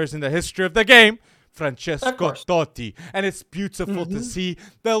greatest players in the history of the game, Francesco Totti. And it's beautiful to see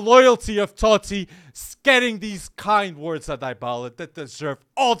the loyalty of Totti getting these kind words at Dybala that deserve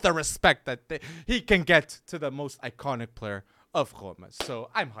all the respect that he can get to the most iconic player of Roma. So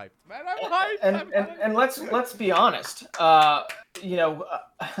I'm hyped, man. I'm hyped. And let's be honest. Jose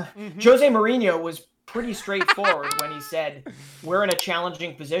Mourinho was pretty straightforward when he said we're in a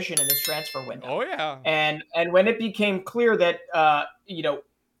challenging position in this transfer window. Oh yeah. And when it became clear that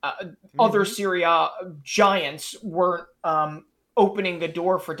other Serie A giants weren't opening the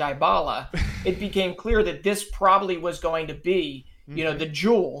door for Dybala, it became clear that this probably was going to be the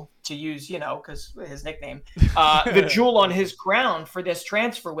jewel, to use, because his nickname, the jewel on his crown for this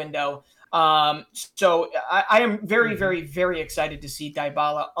transfer window. So I am very, very, very excited to see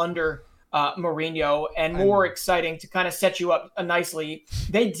Dybala under Mourinho, and more exciting to kind of set you up nicely.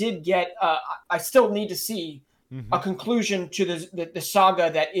 They did get, I still need to see a conclusion to the saga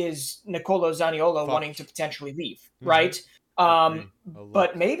that is Nicolo Zaniolo wanting to potentially leave, right?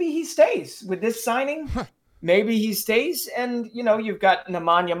 But maybe he stays with this signing. Maybe he stays, and you've got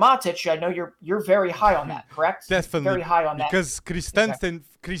Nemanja Matic. I know you're very high on that, correct? Definitely, very high on that. Because Christensen,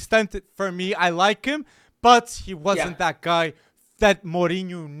 for me, I like him, but he wasn't that guy that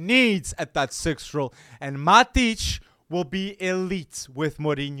Mourinho needs at that 6th role. And Matic will be elite with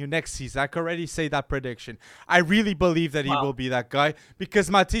Mourinho next season. I can already say that prediction. I really believe that he will be that guy, because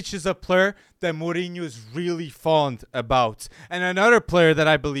Matic is a player that Mourinho is really fond about. And another player that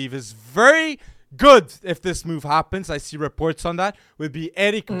I believe is very good if this move happens, I see reports on that, would be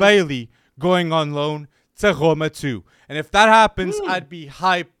Eric Bailly going on loan to Roma too. And if that happens, I'd be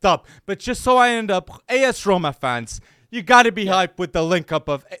hyped up. But just so I end up, AS Roma fans, you got to be hyped with the link up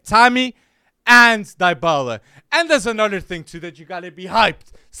of Tammy and Dybala. And there's another thing too that you got to be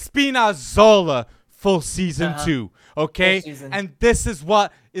hyped. Spinazzola full season 2, okay? And this is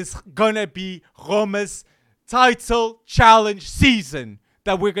what is going to be Roma's title challenge season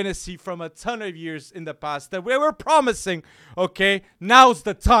that we're going to see from a ton of years in the past that we were promising, okay? Now's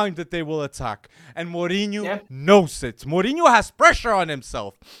the time that they will attack. And Mourinho knows it. Mourinho has pressure on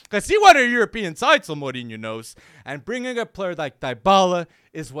himself because he won a European title, Mourinho knows. And bringing a player like Dybala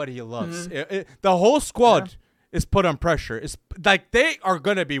is what he loves. The whole squad is put on pressure. It's like they are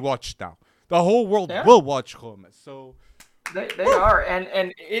going to be watched now. The whole world will watch Roma. So they are.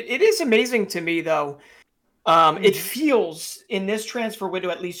 And it is amazing to me, though. It feels in this transfer window,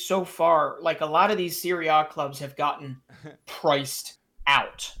 at least so far, like a lot of these Serie A clubs have gotten priced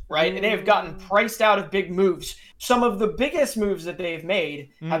out, right? And they have gotten priced out of big moves. Some of the biggest moves that they've made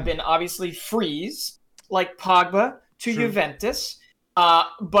have been obviously frees, like Pogba to Juventus.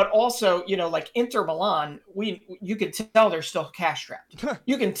 But also, like Inter Milan, you can tell they're still cash strapped.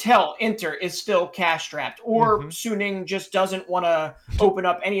 You can tell Inter is still cash strapped, or Suning just doesn't want to open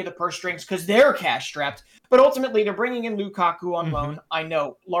up any of the purse strings because they're cash strapped. But ultimately, they're bringing in Lukaku on loan. I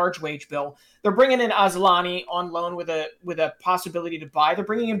know, large wage bill. They're bringing in Asllani on loan with a possibility to buy. They're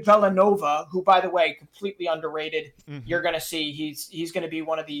bringing in Bellanova, who, by the way, completely underrated. You're going to see he's going to be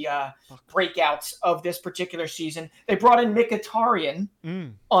one of the breakouts of this particular season. They brought in Mkhitaryan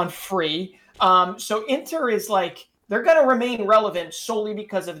on free. So Inter is like, they're going to remain relevant solely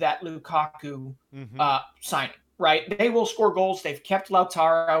because of that Lukaku signing, right? They will score goals. They've kept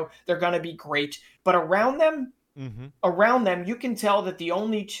Lautaro. They're going to be great. But around them, you can tell that the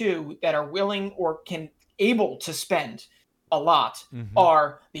only two that are willing or able to spend a lot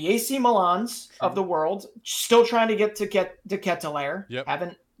are the AC Milans of the world, still trying to get to Ketelaere.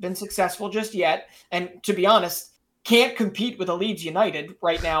 Haven't been successful just yet. And to be honest, can't compete with a Leeds United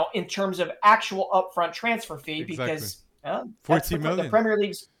right now in terms of actual upfront transfer fee because 40 million. The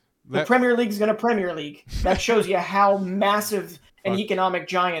Premier League's going to Premier League. That shows you how massive an economic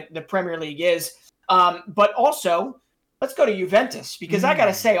giant the Premier League is. But also, let's go to Juventus, because I got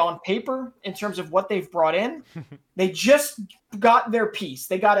to say, on paper, in terms of what they've brought in, they just got their piece.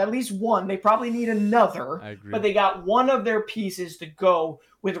 They got at least one. They probably need another, but they got one of their pieces to go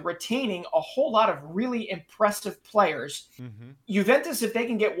with retaining a whole lot of really impressive players. Juventus, if they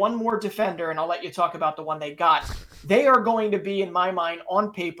can get one more defender, and I'll let you talk about the one they got, they are going to be, in my mind,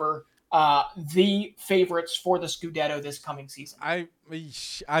 on paper, the favorites for the Scudetto this coming season. I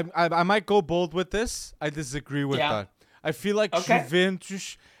might go bold with this. I disagree with that. I feel like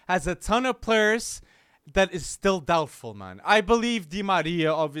Juventus has a ton of players that is still doubtful, man. I believe Di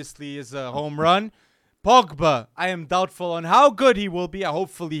Maria obviously is a home run. Pogba, I am doubtful on how good he will be.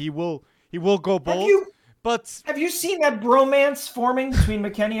 Hopefully he will go bold. Have you seen that bromance forming between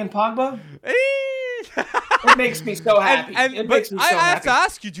McKennie and Pogba? It makes me so happy. But I have to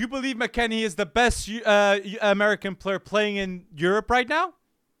ask you, do you believe McKennie is the best American player playing in Europe right now?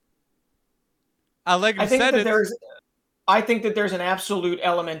 Allegri said it. I think that there's an absolute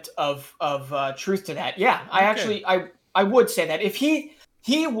element of truth to that. Yeah, I would say that if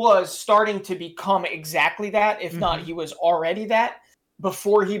he was starting to become exactly that, if not he was already that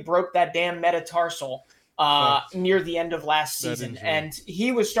before he broke that damn metatarsal near the end of last season. And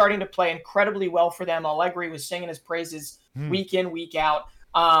he was starting to play incredibly well for them. Allegri was singing his praises week in, week out.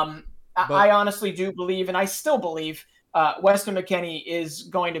 I honestly do believe, and I still believe, Weston McKennie is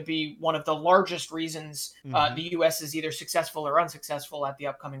going to be one of the largest reasons the U.S. is either successful or unsuccessful at the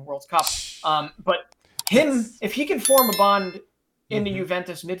upcoming World Cup. But if he can form a bond in the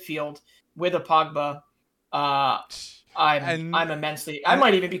Juventus midfield with a Pogba, I'm immensely. I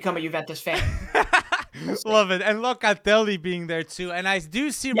might even become a Juventus fan. Love it. And Locatelli being there too. And I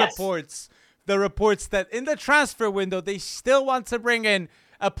do see reports that in the transfer window they still want to bring in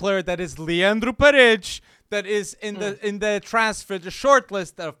a player that is Leandro Paredes, that is in the transfer, the short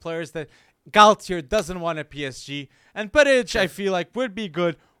list of players that Galtier doesn't want at PSG. And Paredes, I feel like, would be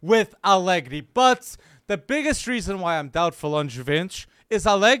good with Allegri. But the biggest reason why I'm doubtful on Juventus is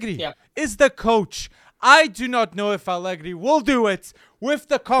Allegri, is the coach. I do not know if Allegri will do it with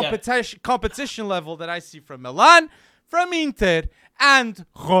the competition level that I see from Milan, from Inter, and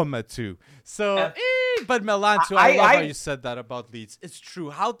Roma too. So, but Milan too. I love how you said that about Leeds. It's true.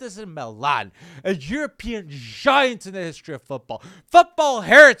 How does Milan, a European giant in the history of football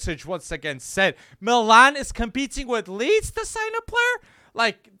heritage, once again said, Milan is competing with Leeds to sign a player?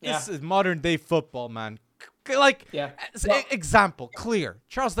 Like, this is modern day football, man. Like, example, clear.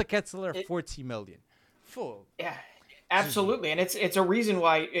 Charles de Ketteler, 40 million. Full. Yeah, absolutely. And it's a reason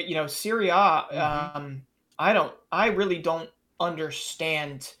why, Serie A, I really don't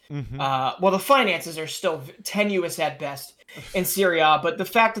understand. Well, the finances are still tenuous at best in Serie A, but the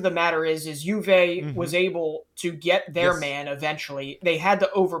fact of the matter is Juve was able to get their man eventually. They had to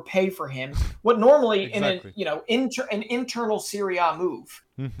overpay for him. What normally in an internal Serie A move,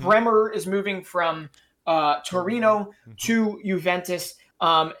 Bremer is moving from Torino to Juventus.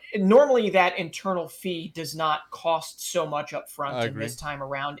 Normally that internal fee does not cost so much up front, and this time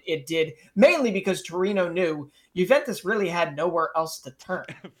around it did, mainly because Torino knew Juventus really had nowhere else to turn.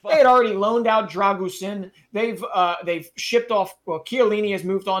 They had already loaned out Dragusin. They've shipped off. Well, Chiellini has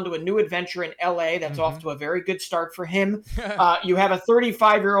moved on to a new adventure in LA. That's off to a very good start for him. You have a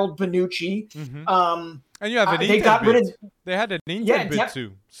 35-year-old Bonucci. And you have an Inter bid. They had an Inter bid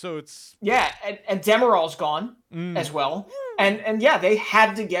too. So it's... Yeah, and Demiral's gone as well. And they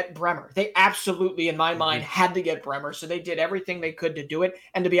had to get Bremer. They absolutely, in my mind, had to get Bremer. So they did everything they could to do it.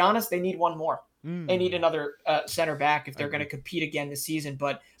 And to be honest, they need one more. They need another center back if they're going to compete again this season.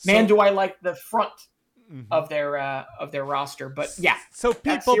 But man, do I like the front of their roster. But yeah. So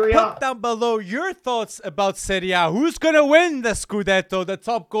people, put down below your thoughts about Serie A. Who's going to win the Scudetto, the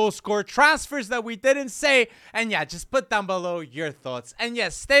top goal scorer, transfers that we didn't say. And yeah, just put down below your thoughts. And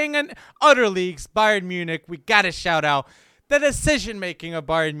yes, staying in other leagues, Bayern Munich, we got to shout out the decision-making of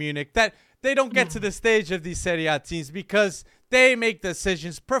Bayern Munich, that they don't get to the stage of these Serie A teams because they make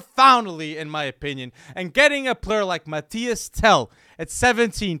decisions profoundly, in my opinion. And getting a player like Matthias Tell at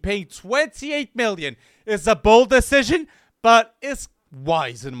 17, paying 28 million, is a bold decision, but it's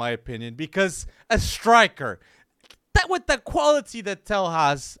wise, in my opinion, because a striker that with the quality that Tell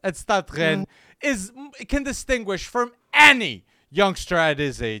has at Stade Rennes can distinguish from any youngster at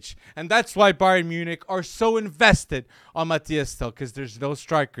his age. And that's why Bayern Munich are so invested on Matthias Tell, because there's no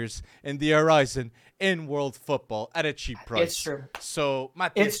strikers in the horizon in world football at a cheap price. It's true. So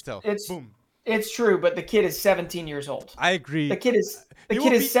Matthias Tell, boom. It's true, but the kid is 17 years old. I agree. The kid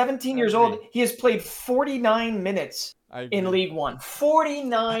is 17 years old. He has played 49 minutes in League One.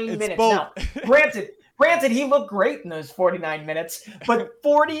 49 minutes. Now, granted, he looked great in those 49 minutes, but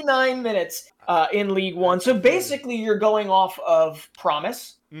 49 minutes in League One. So basically, you're going off of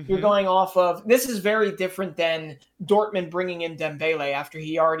promise. You're going off of, this is very different than Dortmund bringing in Dembele after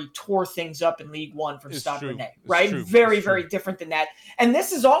he already tore things up in League One from Stade Rennais, right? Very different than that. And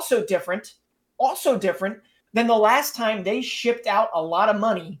this is also different than the last time they shipped out a lot of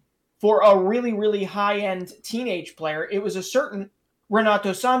money for a really, really high-end teenage player. It was a certain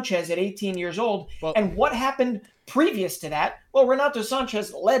Renato Sanchez at 18 years old. Well, and what happened previous to that? Well, Renato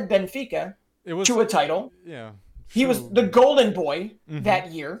Sanchez led Benfica to a title. Yeah. He was the golden boy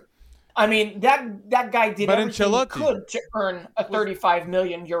that year. I mean, that guy did everything he could to earn a 35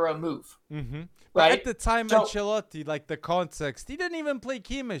 million euro move. Right? At the time, Ancelotti, like the context, he didn't even play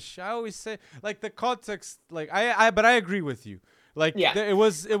Kimmich. I always say, like the context, like but I agree with you. Like Yeah.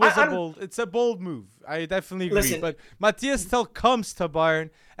 it's a bold move. I definitely agree. Listen. But Matthias Tell comes to Bayern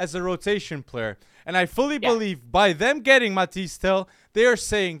as a rotation player, and I fully believe by them getting Matthias Tell, they are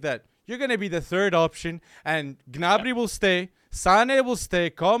saying that you're gonna be the third option, and Gnabry will stay, Sané will stay,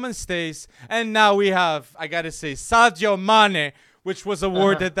 Coman stays, and now we have, I gotta say, Sadio Mane, which was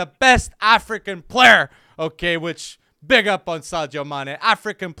awarded the best African player. Okay, which. Big up on Sadio Mane,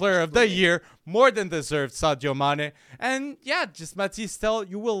 African Player of the Year, more than deserved Sadio Mane. And yeah, just Matthias Tell,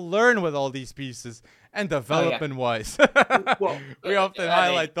 you will learn with all these pieces. And development-wise, we often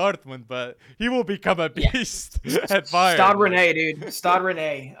highlight Dortmund, but he will become a beast at Bayern. Stade Rennais, dude. Stade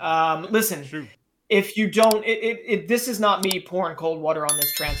Rennais. Listen, True. If you don't, this is not me pouring cold water on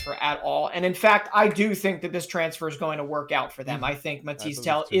this transfer at all. And in fact, I do think that this transfer is going to work out for them. I think Matthias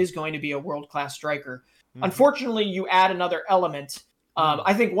Tell is going to be a world-class striker. Unfortunately, you add another element.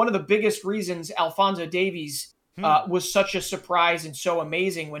 I think one of the biggest reasons Alphonso Davies was such a surprise and so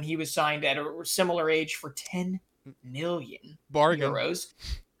amazing when he was signed at a similar age for 10 million euros.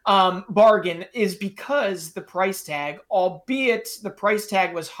 Bargain is because the price tag, albeit the price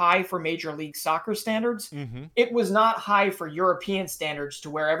tag was high for Major League Soccer standards, it was not high for European standards to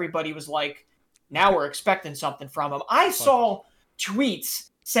where everybody was like, now we're expecting something from him. I saw tweets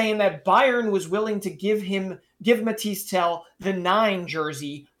saying that Bayern was willing to give Matthias Tell the 9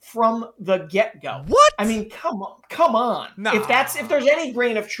 jersey from the get-go. What? I mean, come on. Nah. If there's any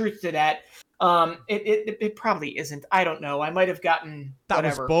grain of truth to that, it probably isn't. I don't know. I might have gotten That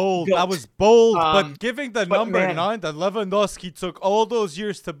was bold. But giving the number 9 that Lewandowski took all those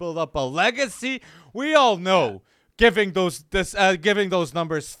years to build up a legacy, we all know giving those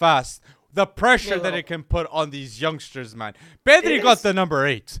numbers fast. The pressure that it can put on these youngsters, man. Pedri got the number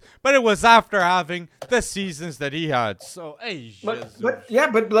 8, but it was after having the seasons that he had. So, hey, but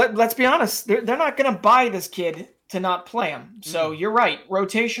let's be honest. They're not going to buy this kid to not play him. So you're right.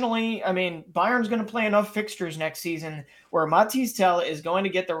 Rotationally, I mean, Bayern's going to play enough fixtures next season where Matthias Tell is going to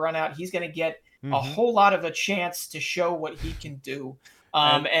get the run out. He's going to get a whole lot of a chance to show what he can do.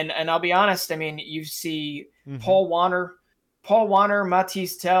 And I'll be honest. I mean, you see Paul Warner,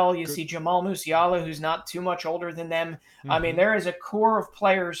 Matthias Tell, you see Jamal Musiala, who's not too much older than them. I mean, there is a core of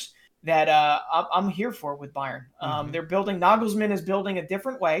players that I'm here for with Bayern. Nagelsmann is building a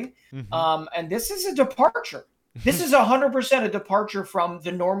different way. And this is a departure. This is 100% a departure from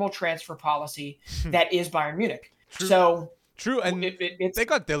the normal transfer policy that is Bayern Munich. True, and they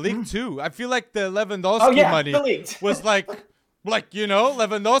got De Ligt too. I feel like the Lewandowski money was like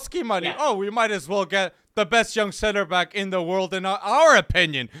Lewandowski money. Yeah. Oh, we might as well get the best young center back in the world in our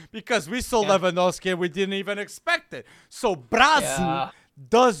opinion, because we saw Lewandowski and we didn't even expect it. So Brazil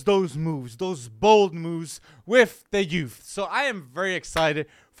does those moves, those bold moves with the youth. So I am very excited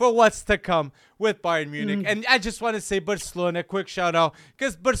for what's to come with Bayern Munich. And I just want to say Barcelona, a quick shout out,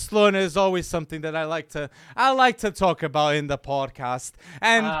 because Barcelona is always something that I like to talk about in the podcast.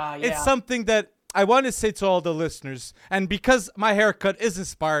 And it's something that I want to say to all the listeners, and because my haircut is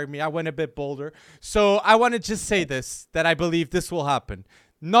inspiring me, I went a bit bolder. So I want to just say this, that I believe this will happen.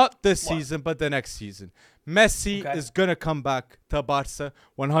 Not this season, but the next season. Messi is going to come back to Barca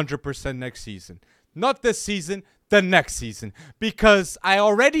 100% next season. Not this season, the next season. Because I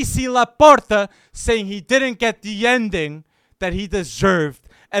already see Laporta saying he didn't get the ending that he deserved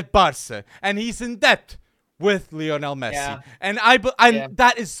at Barca. And he's in debt with Lionel Messi. Yeah. And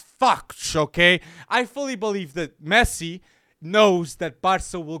that is fucked, okay? I fully believe that Messi knows that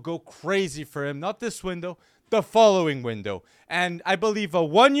Barca will go crazy for him. Not this window, the following window. And I believe a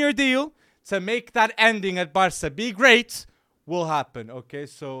 1-year deal to make that ending at Barca be great will happen, okay?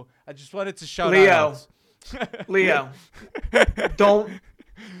 So I just wanted to shout out. Leo,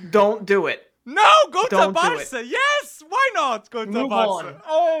 don't do it. No, go to Barca. Yes, why not go to Barca?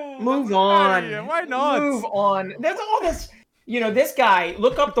 Move on. Why not? Move on. There's all this. This guy,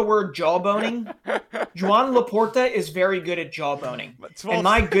 look up the word jawboning. Joan Laporta is very good at jawboning. And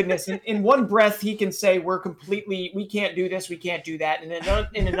my goodness, in one breath, he can say, we can't do this, we can't do that. And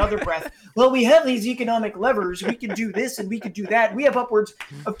in another breath, well, we have these economic levers. We can do this and we can do that. We have upwards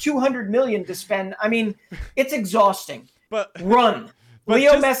of 200 million to spend. I mean, it's exhausting. But run.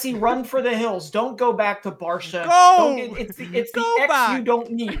 Messi, run for the hills. Don't go back to Barca. It's the X you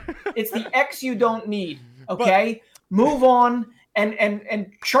don't need. It's the X you don't need. Okay? Move on and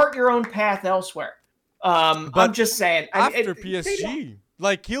chart your own path elsewhere. I'm just saying. After PSG,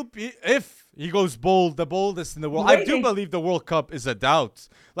 he'll be, if he goes bold, the boldest in the world. I do believe the World Cup is a doubt.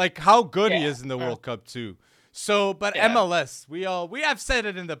 Like how good he is in the World Cup too. So, but MLS, we have said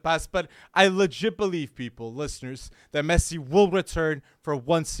it in the past, but I legit believe, people, listeners, that Messi will return for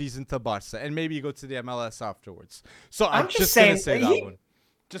one season to Barca and maybe go to the MLS afterwards. So I'm just gonna say that one.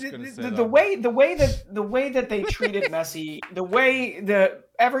 The way that they treated Messi,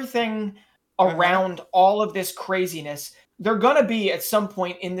 everything around all of this craziness, they're gonna be at some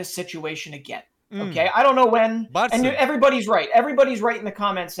point in this situation again. Okay, I don't know when. And everybody's right. Everybody's right in the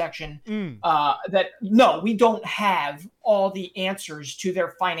comment section that no, we don't have all the answers to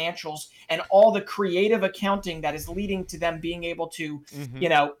their financials and all the creative accounting that is leading to them being able to,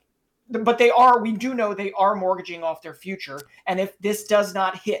 but we do know they are mortgaging off their future. And if this does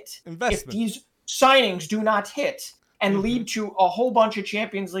not hit, if these signings do not hit and lead to a whole bunch of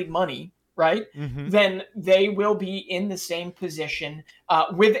Champions League money, right, then they will be in the same position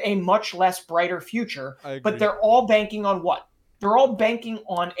with a much less brighter future. But they're all banking on what? They're all banking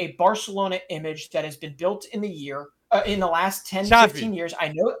on a Barcelona image that has been built in the last 10, 15 years.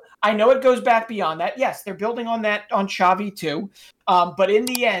 I know it goes back beyond that. Yes, they're building on that on Xavi too. But in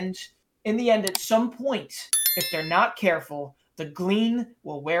the end, at some point, if they're not careful, the gleam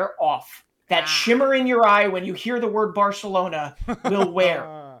will wear off. That shimmer in your eye when you hear the word Barcelona will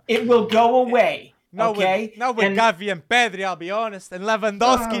wear. It will go away. Okay. Now with Gavi and Pedri, I'll be honest, and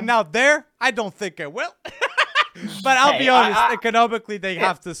Lewandowski now there, I don't think it will. But I'll be honest, economically they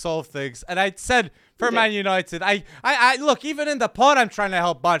have to solve things. And I said for Man United, I look, even in the pod, I'm trying to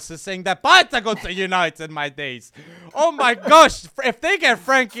help Barca, saying that Barca go to United my days. Oh my gosh, if they get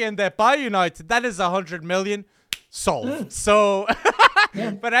Frankie and Depay United, that is 100 million solved. So,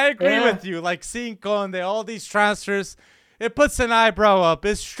 but I agree with you. Like seeing Conde, all these transfers, it puts an eyebrow up.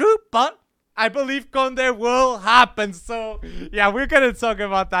 It's true, but I believe Conde will happen. So, yeah, we're going to talk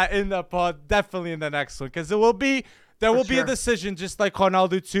about that in the pod, definitely in the next one. Because there will be a decision, just like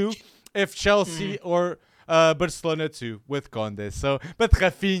Ronaldo too, if Chelsea or Barcelona too, with Conde. So, but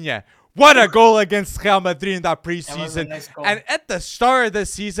Rafinha, what a goal against Real Madrid in that preseason. Nice, and at the start of the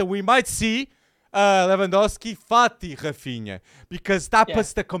season, we might see Lewandowski, Fati, Rafinha, because that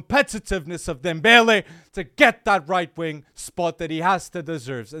puts the competitiveness of Dembele to get that right wing spot that he has to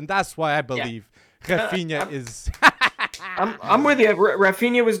deserves, and that's why I believe Rafinha is. I'm with you.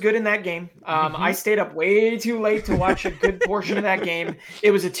 Rafinha was good in that game. I stayed up way too late to watch a good portion of that game.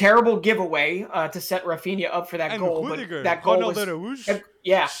 It was a terrible giveaway to set Rafinha up for that goal. But that goal was,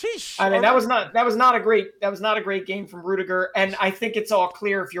 Sheesh. I mean, that was not a great game from Rudiger. And I think it's all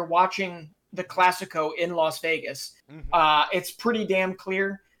clear if you're watching the Clasico in Las Vegas. It's pretty damn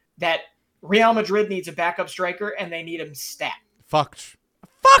clear that Real Madrid needs a backup striker and they need him stat. Fucked.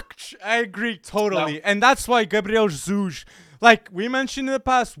 I agree totally. No. And that's why Gabriel Jesus, like we mentioned in the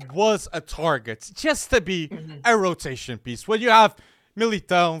past, was a target just to be a rotation piece. When you have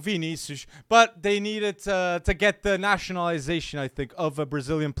Militão, Vinicius, but they needed to get the nationalization, I think, of a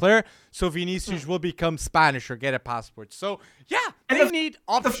Brazilian player. So Vinicius will become Spanish or get a passport. So yeah, they need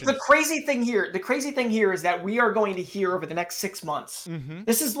options. The crazy thing here is that we are going to hear over the next 6 months.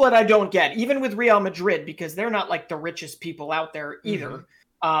 This is what I don't get, even with Real Madrid, because they're not like the richest people out there either.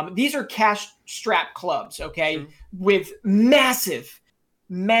 These are cash-strapped clubs, okay, with massive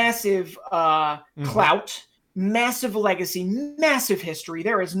clout, massive legacy, massive history.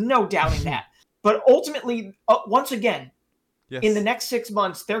 There is no doubting that. But ultimately, once again, in the next 6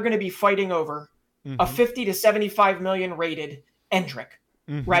 months, they're going to be fighting over a 50 to 75 million rated Endrick,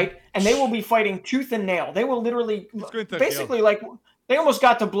 right? And they will be fighting tooth and nail. They will literally, basically, like they almost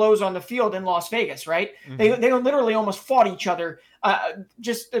got to blows on the field in Las Vegas, right? They literally almost fought each other.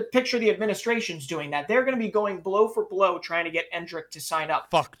 Just picture the administrations doing that. They're going to be going blow for blow trying to get Endrick to sign up.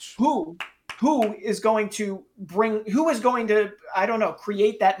 Fucked. Who is going to I don't know,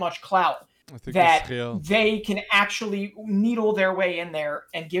 create that much clout that they can actually needle their way in there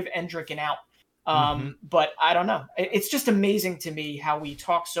and give Endrick an out. But I don't know. It's just amazing to me how we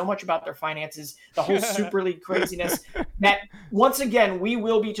talk so much about their finances, the whole Super League craziness, that once again, we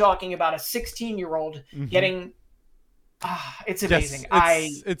will be talking about a 16-year-old getting, it's amazing.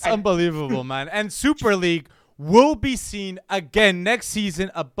 It's unbelievable, man. And Super League will be seen again next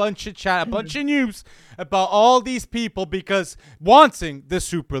season. A bunch of chat, a bunch of news about all these people because wanting the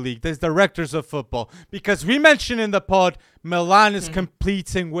Super League, there's directors of football. Because we mentioned in the pod, Milan is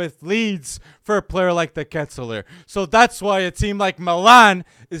competing with Leeds for a player like the Kettler. So that's why a team like Milan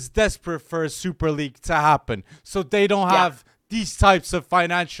is desperate for a Super League to happen. So they don't have these types of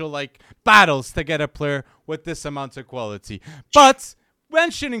financial like battles to get a player with this amount of quality. But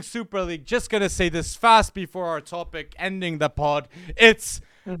mentioning Super League, just going to say this fast before our topic ending the pod. It's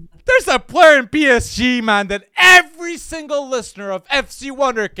There's a player in PSG, man, that every single listener of FC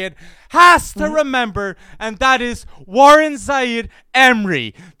Wonderkid has to remember, and that is Warren Zaire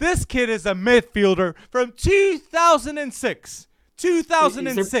Emery. This kid is a midfielder from 2006.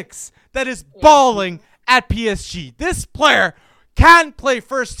 2006 that is balling at PSG. This player can play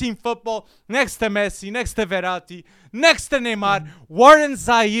first-team football next to Messi, next to Verratti, next to Neymar. Warren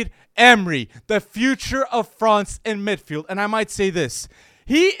Zaire Emery, the future of France in midfield. And I might say this.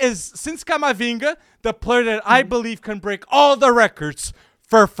 He is, since Camavinga, the player that I believe can break all the records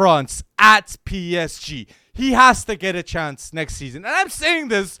for France at PSG. He has to get a chance next season. And I'm saying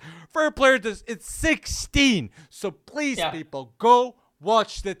this for a player that's it's 16. So please, people, go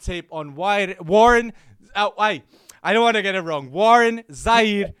watch the tape on Warren. I don't want to get it wrong. Warren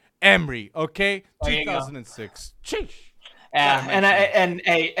Zaire Emery, okay? 2006. Sheesh. And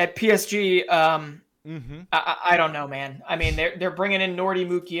at PSG, I don't know, man. I mean, they're bringing in Nordi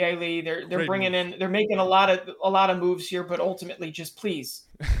Mukiele. They're making a lot of moves here, but ultimately, just please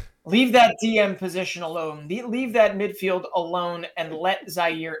leave that DM position alone. Leave that midfield alone, and let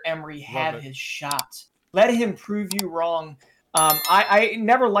Zaire Emery have his shot. Let him prove you wrong. I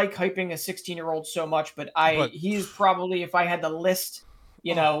never like hyping a 16-year-old so much, but he's probably, if I had to list,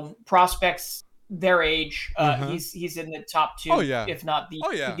 prospects their age, he's in the top two, if not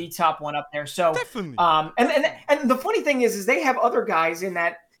the top one up there. So definitely. And the funny thing is they have other guys in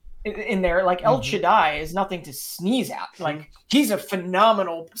there, like El Shaddai is nothing to sneeze at. Like, he's a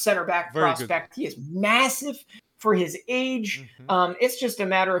phenomenal center back prospect. He is massive for his age. It's just a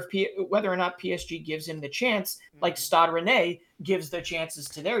matter of whether or not PSG gives him the chance, like Stade Rennais gives the chances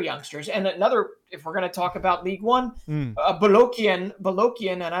to their youngsters. And another, if we're going to talk about League One, Bolokian,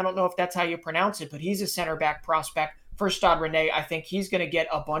 and I don't know if that's how you pronounce it, but he's a center back prospect for Stade Rennais. I think he's going to get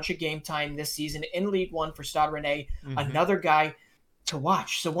a bunch of game time this season in League One for Stade Rennais. Another guy to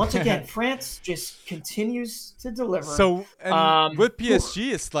watch. So once again, France just continues to deliver. So with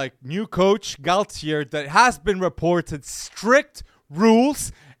PSG, it's like new coach Galtier that has been reported strict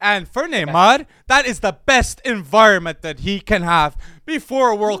rules. And for Neymar, that is the best environment that he can have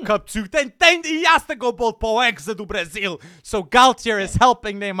before a World Cup too. Then he has to go both pro Hexa do Brazil. So Galtier is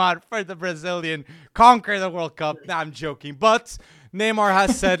helping Neymar for the Brazilian conquer the World Cup. Nah, I'm joking. But Neymar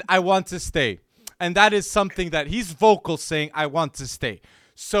has said, I want to stay. And that is something that he's vocal saying, I want to stay.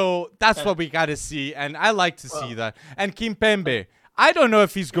 So that's what we got to see. And I like to see that. And Kimpembe, I don't know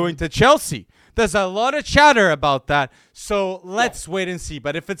if he's going to Chelsea. There's a lot of chatter about that. So let's wait and see.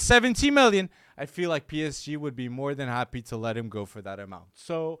 But if it's 17 million, I feel like PSG would be more than happy to let him go for that amount.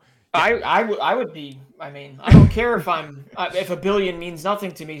 So I would be. I mean, I don't care if if a billion means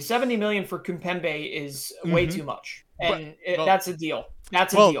nothing to me. 70 million for Kimpembe is way too much. And that's a deal.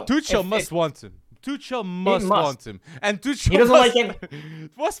 That's a deal. Tuchel must want him. Tuchel must want him. And Tuchel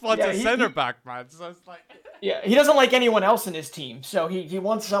must want a center back, man. So it's like... Yeah, he doesn't like anyone else in his team. So he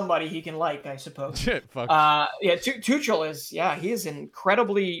wants somebody he can like, I suppose. Tuchel is, he is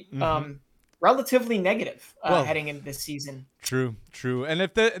incredibly relatively negative heading into this season. True. And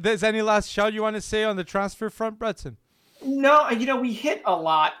if there's any last shout you want to say on the transfer front, Breton? No, we hit a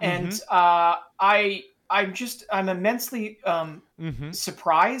lot. And I'm immensely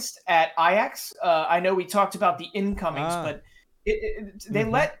surprised at Ajax. I know we talked about the incomings, but they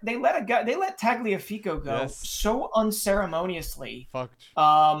let Tagliafico go so unceremoniously. For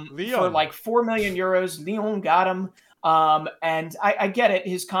like 4 million euros. Lyon got him. And I get it.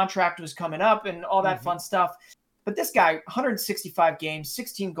 His contract was coming up and all that fun stuff. But this guy, 165 games,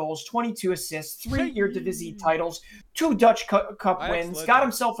 16 goals, 22 assists, 3 Eredivisie titles, 2 Dutch Cup wins, got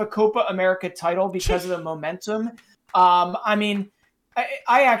himself a Copa America title because of the momentum. I mean,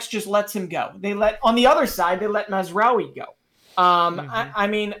 Ajax just lets him go. On the other side, they let Mazraoui go. I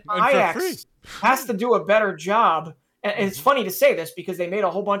mean, Ajax has to do a better job. And it's funny to say this because they made a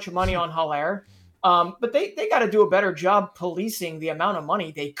whole bunch of money on Haller. But they got to do a better job policing the amount of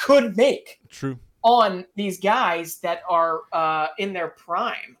money they could make. True. On these guys that are in their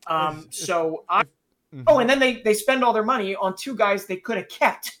prime. And then they spend all their money on 2 guys they could have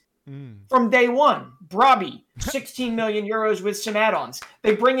kept from day one. Brobby, 16 million euros with some add-ons.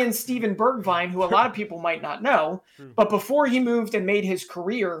 They bring in Steven Bergwijn, who a lot of people might not know, but before he moved and made his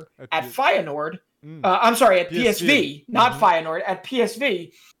career at Feyenoord, at PSV, not Feyenoord, at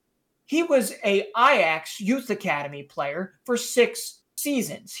PSV, he was a Ajax Youth Academy player for 6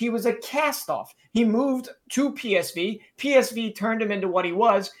 seasons. He was a cast-off. He moved to PSV. PSV turned him into what he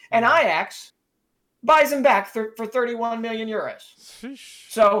was, and Ajax buys him back for 31 million euros.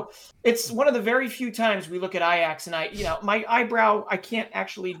 So it's one of the very few times we look at Ajax, and my eyebrow, I can't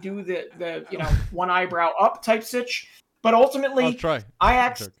actually do the one eyebrow up type sitch. But ultimately, I'll try.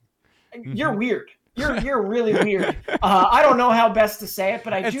 Ajax, you're weird. You're really weird. I don't know how best to say it,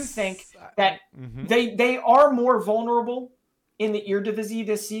 but I do think that they are more vulnerable in the Eredivisie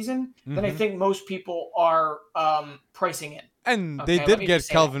this season than I think most people are pricing in. And they did get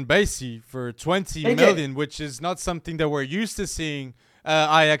Calvin Bassey for 20 million, which is not something that we're used to seeing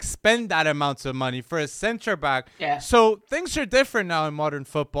Ajax spend that amount of money for a center back. Yeah. So things are different now in modern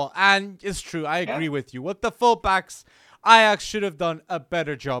football. And it's true. I agree with you. With the fullbacks, Ajax should have done a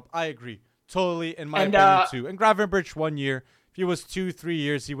better job. I agree. Totally, in my opinion, too. And Gravenberch 1 year. If he was 2-3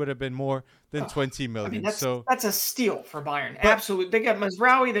 years, he would have been more than 20 million. I mean, that's a steal for Bayern. Absolutely. They got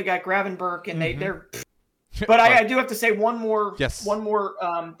Mazraoui, they got Gravenberch, and they're... But I do have to say one more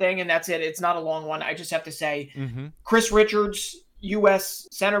thing, and that's it. It's not a long one. I just have to say Chris Richards, U.S.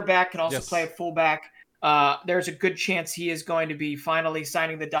 center back, can also play at fullback. There's a good chance he is going to be finally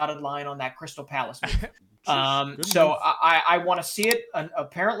signing the dotted line on that Crystal Palace move. So I want to see it. And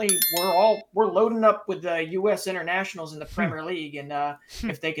apparently, we're loading up with the U.S. internationals in the Premier League, and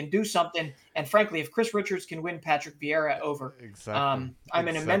if they can do something, and frankly, if Chris Richards can win Patrick Vieira over, I'm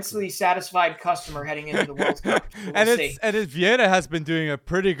an immensely satisfied customer heading into the World Cup. Vieira has been doing a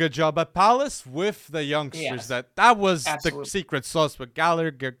pretty good job at Palace with the youngsters. That was the secret sauce with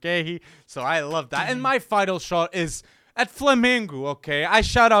Gallagher, Gehi. So I love that. And my final shot is at Flamengo. Okay, I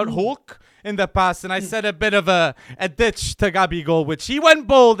shout out Hulk in the past, and I said a bit of a ditch to Gabigol, which he went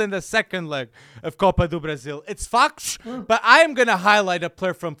bold in the second leg of Copa do Brasil. It's facts, but I am going to highlight a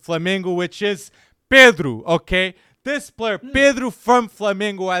player from Flamengo, which is Pedro, okay? This player, Pedro from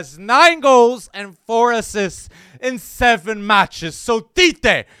Flamengo, has 9 goals and 4 assists in 7 matches. So,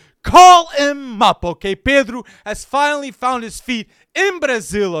 Tite, call him up, okay? Pedro has finally found his feet in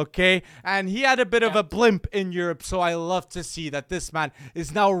Brazil, okay? And he had a bit of a blimp in Europe, so I love to see that this man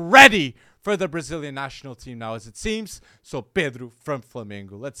is now ready for the Brazilian national team now, as it seems. So Pedro from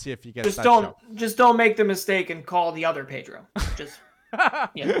Flamengo. Let's see if he gets Just don't make the mistake and call the other Pedro. Just... I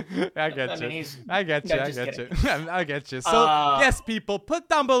get you. I get you. So yes, people, put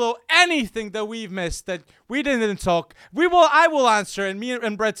down below anything that we've missed that we didn't talk. I will answer, and me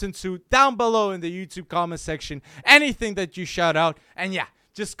and Breton too, down below in the YouTube comment section, anything that you shout out. And yeah,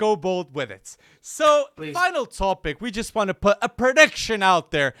 just go bold with it. So, final topic. We just want to put a prediction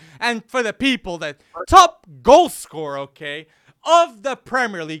out there. And for the people that top goal scorer, okay, of the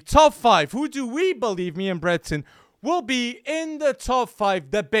Premier League, top 5, who do we believe, me and Breton, will be in the top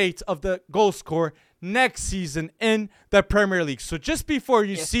 5 debate of the goal scorer next season in the Premier League? So just before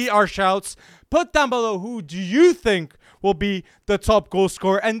you see our shouts, put down below who do you think will be the top goal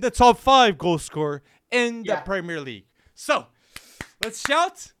scorer and the top 5 goal scorer in the Premier League. So, let's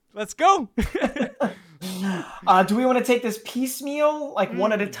shout. Let's go. Do we want to take this piecemeal, like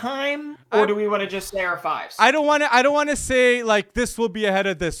one at a time, or do we want to just say our 5s? I don't want to say like this will be ahead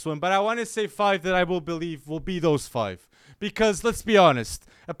of this one, but I want to say 5 that I will believe will be those 5. Because let's be honest,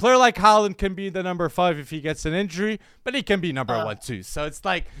 a player like Haaland can be the number 5 if he gets an injury, but he can be number 1 too. So it's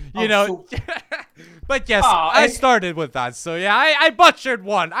like, you know. But yes, I started with that. So yeah, I butchered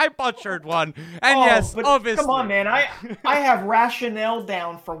one. And yes, obviously. Come on, man. I have rationale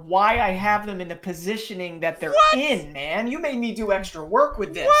down for why I have them in the positioning that they're in, man. You made me do extra work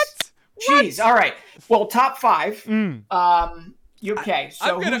with this. Jeez. All right. Well, top 5. Okay,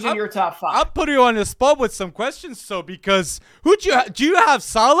 so who's in your top 5? I'll put you on the spot with some questions. So, because do you have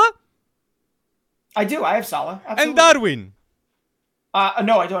Salah? I do. I have Salah. Absolutely. And Darwin.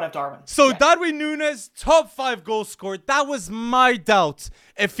 No, I don't have Darwin. So Darwin Núñez, top 5 goal scorer. That was my doubt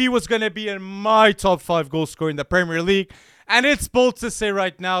if he was going to be in my top 5 goal scorer in the Premier League. And it's bold to say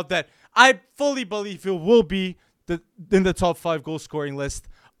right now that I fully believe he will be in the top 5 goal scoring list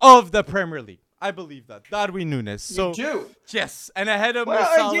of the Premier League. I believe that. Darwin Núñez. So, you do? Yes. And ahead of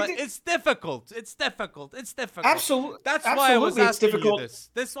Salah, it's difficult. It's difficult. Absolutely. That's why I was asking you this.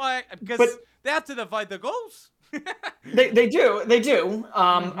 That's why, because they have to divide the goals. They do.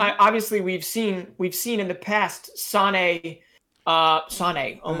 Obviously, we've seen in the past Sadio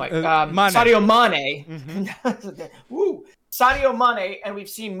Mane. Woo. Sadio Mane, and we've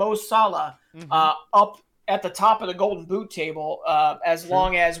seen Mo Salah up at the top of the Golden Boot table as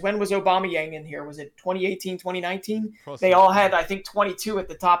long as, when was Aubameyang in here? Was it 2018, 2019? They all had, I think, 22 at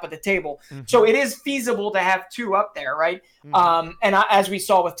the top of the table. So it is feasible to have 2 up there, right? As we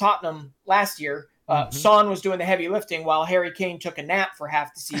saw with Tottenham last year, Son was doing the heavy lifting while Harry Kane took a nap for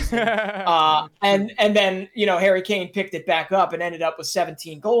half the season. And then, Harry Kane picked it back up and ended up with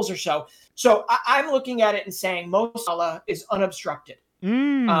 17 goals or so. So I'm looking at it and saying Mo Salah is unobstructed. He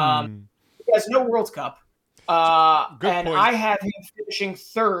has no World Cup. Good point. I have him finishing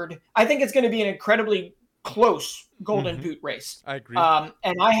 3rd. I think it's going to be an incredibly close Golden Boot race. I agree.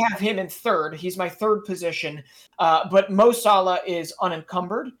 And I have him in third. He's my third position. But Mo Salah is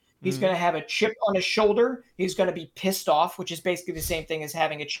unencumbered. He's going to have a chip on his shoulder. He's going to be pissed off, which is basically the same thing as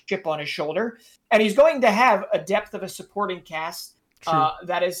having a chip on his shoulder. And he's going to have a depth of a supporting cast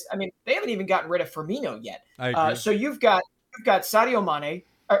that is, I mean, they haven't even gotten rid of Firmino yet. So you've got Sadio Mane.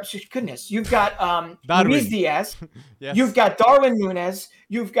 Goodness, you've got Luis Diaz. Yes. You've got Darwin Núñez.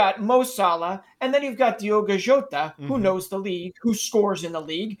 You've got Mo Salah. And then you've got Diogo Jota, who knows the league, who scores in the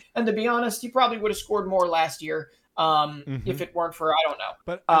league. And to be honest, he probably would have scored more last year. If it weren't for, I don't know.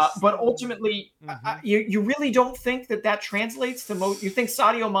 But ultimately, you really don't think that translates to you think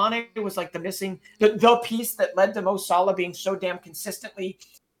Sadio Mane was like the piece that led to Mo Salah being so damn consistently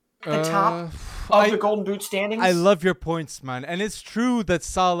at the top of the Golden Boot standings? I love your points, man. And it's true that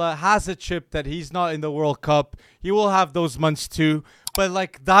Salah has a chip that he's not in the World Cup. He will have those months too. But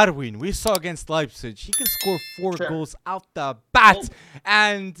like Darwin, we saw against Leipzig, he can score 4 goals out the bat.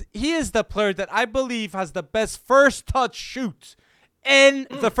 And he is the player that I believe has the best first touch shoot in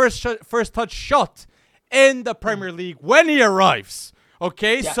the first touch shot in the Premier League when he arrives.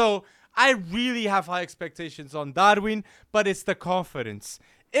 Okay, so I really have high expectations on Darwin, but it's the confidence.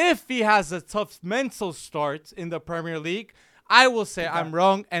 If he has a tough mental start in the Premier League, I will say I'm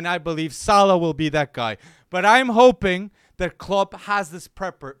wrong, and I believe Salah will be that guy. But I'm hoping that Klopp has this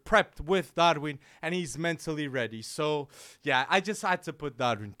prepped with Darwin, and he's mentally ready. So, yeah, I just had to put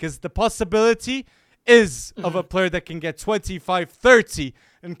Darwin, because the possibility is of a player that can get 25, 30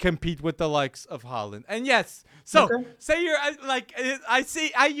 and compete with the likes of Haaland. And yes, so say you're I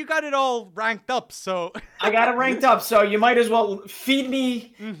see you got it all ranked up. So I got it ranked up. So you might as well feed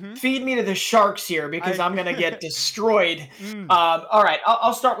me to the sharks here, because I'm gonna get destroyed. All right,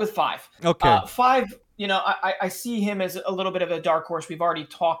 I'll start with 5. Okay, 5. You know, I see him as a little bit of a dark horse. We've already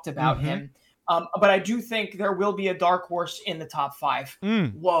talked about him. But I do think there will be a dark horse in the top 5.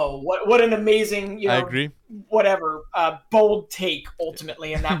 Whoa, what an amazing, I agree. Whatever, bold take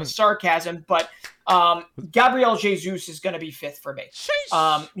ultimately, and that was sarcasm. But Gabriel Jesus is going to be 5th for me.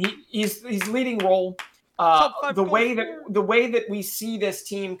 He's leading role. The way that we see this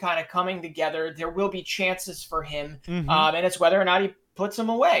team kind of coming together, there will be chances for him, and it's whether or not he puts him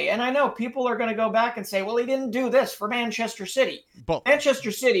away. And I know people are going to go back and say, well, he didn't do this for Manchester City. But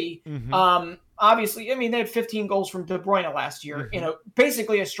Manchester City, obviously, I mean, they had 15 goals from De Bruyne last year,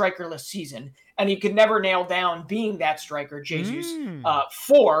 basically a strikerless season. And he could never nail down being that striker, Jesus,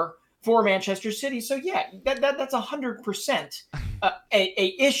 for Manchester City. So, yeah, that's 100%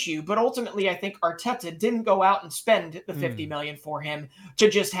 a issue. But ultimately, I think Arteta didn't go out and spend the $50 million for him to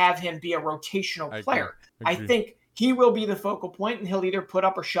just have him be a rotational player. I think he will be the focal point, and he'll either put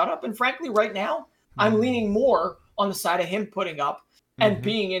up or shut up. And frankly, right now, I'm leaning more on the side of him putting up and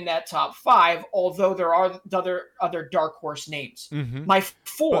being in that top 5, although there are other dark horse names. My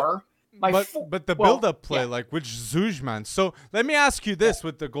 4... But the build-up play, like with Jesus, man. So let me ask you this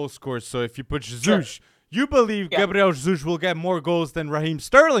with the goal scorers. So if you put Jesus, you believe Gabriel Jesus will get more goals than Raheem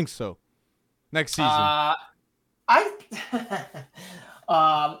Sterling next season?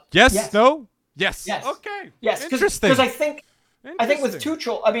 Yes? No? Yes. Okay. Yes. Interesting. Because I think with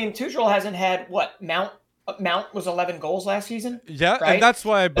Tuchel, Tuchel hasn't had Mount was 11 goals last season. Yeah, right? And that's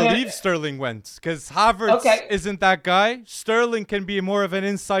why I believe Sterling went, because Havertz isn't that guy. Sterling can be more of an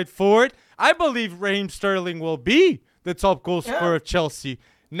inside forward. I believe Raheem Sterling will be the top goal scorer of Chelsea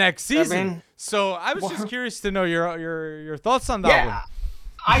next season. So I was just curious to know your thoughts on that one.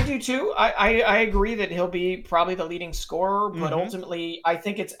 I do too. I agree that he'll be probably the leading scorer, but ultimately I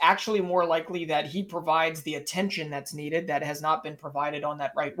think it's actually more likely that he provides the attention that's needed that has not been provided on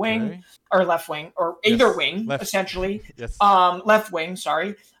that right wing or left wing or either wing, essentially. Left wing,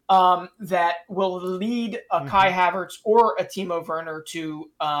 sorry. That will lead a Kai Havertz or a Timo Werner to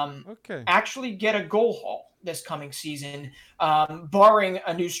actually get a goal haul this coming season, barring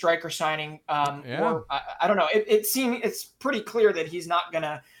a new striker signing. Or I don't know. It's pretty clear that he's not going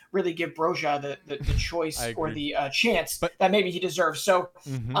to really give Broja the choice or the chance that maybe he deserves. So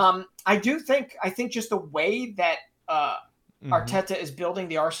I think just the way that Arteta is building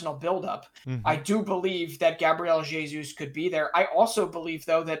the Arsenal build-up, I do believe that Gabriel Jesus could be there. I also believe,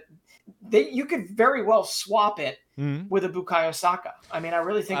 though, that you could very well swap it with a Bukayo Saka. I mean, I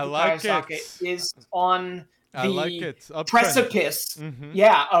really think Bukayo Saka is on the precipice,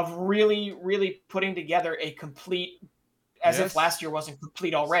 of really, really putting together a complete, as if last year wasn't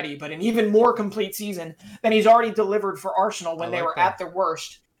complete already, but an even more complete season than he's already delivered for Arsenal when they were at their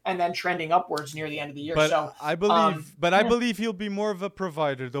worst and then trending upwards near the end of the year. But so I believe he'll be more of a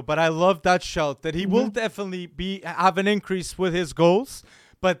provider, though. But I love that shout that he will definitely have an increase with his goals.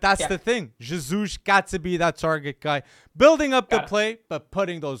 But that's the thing. Jesus got to be that target guy, building up the play, but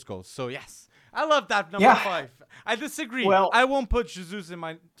putting those goals. So, yes. I love that number 5. I disagree. Well, I won't put Jesus in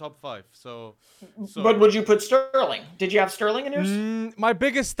my top 5. So, but would you put Sterling? Did you have Sterling in yours? My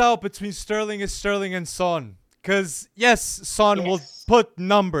biggest doubt between Sterling is Sterling and Son. Because, yes, Son will put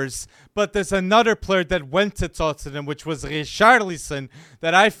numbers, but there's another player that went to Tottenham, which was Richarlison,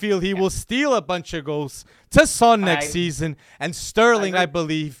 that I feel he will steal a bunch of goals to Son next season. And Sterling, I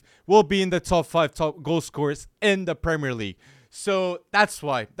believe, will be in the top 5 top goal scorers in the Premier League. So that's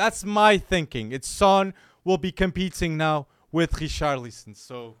why. That's my thinking. It's Son will be competing now with Richarlison.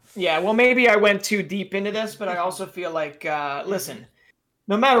 So yeah, well, maybe I went too deep into this, but I also feel like, listen,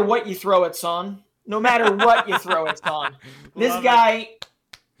 no matter what you throw at Son, this guy,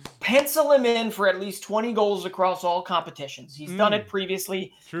 pencil him in for at least 20 goals across all competitions. He's done it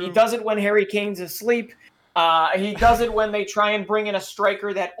previously. True. He does it when Harry Kane's asleep. He does it when they try and bring in a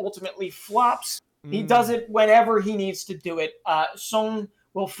striker that ultimately flops. He does it whenever he needs to do it. Son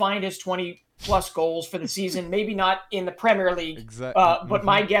will find his 20-plus goals for the season. Maybe not in the Premier League, but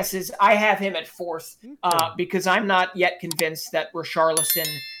my guess is I have him at 4th because I'm not yet convinced that Richarlison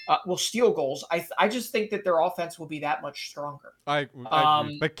will steal goals. I just think that their offense will be that much stronger. I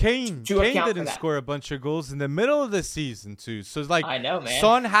agree. But Kane didn't score a bunch of goals in the middle of the season too. So it's like I know, man.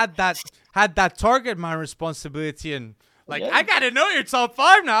 Son had that target man responsibility and. I gotta know your top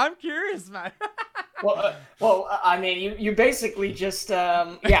 5 now. I'm curious, man. well, I mean, you basically just,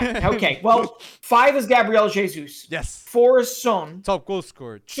 okay. Well, 5 is Gabriel Jesus. Yes. 4 is Son. Top goal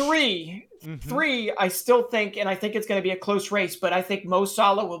scorer. 3, I still think, and I think it's going to be a close race, but I think Mo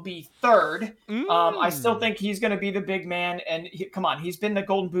Salah will be 3rd. I still think he's going to be the big man, and he's been the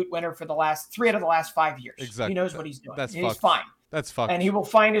Golden Boot winner for the last 3 out of the last 5 years. Exactly. He knows what he's doing. He's fine. That's fucked. And he will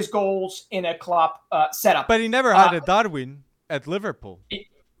find his goals in a Klopp setup. But he never had a Darwin at Liverpool.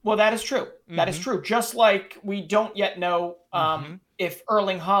 Well, that is true. That is true. Just like we don't yet know if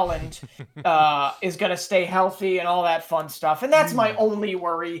Erling Haaland is going to stay healthy and all that fun stuff. And that's my only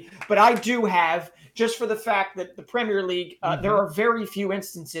worry. But I do have, just for the fact that the Premier League, there are very few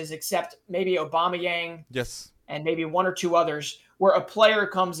instances, except maybe Aubameyang and maybe 1 or 2 others, where a player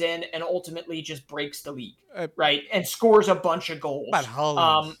comes in and ultimately just breaks the league, right? And scores a bunch of goals.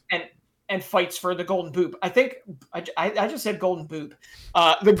 And fights for the Golden Boot. I think I just said Golden Boot.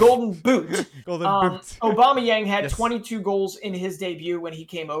 The Golden Boot. Aubameyang had 22 goals in his debut when he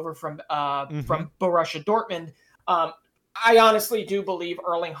came over from Borussia Dortmund. I honestly do believe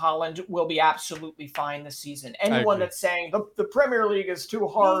Erling Haaland will be absolutely fine this season. Anyone that's saying the Premier League is too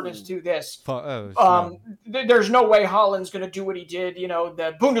hard is too this. There's no way Haaland's going to do what he did. You know,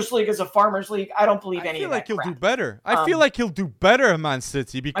 the Bundesliga is a farmers league. I don't believe any of that. I feel like he'll do better. I feel like he'll do better at Man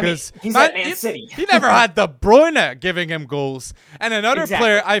City because he's at Man City. He never had De Bruyne giving him goals. And another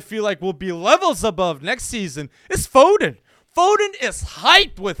player I feel like will be levels above next season is Foden. Foden is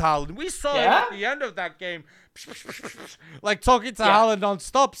hyped with Haaland. We saw it at the end of that game. Like talking to Haaland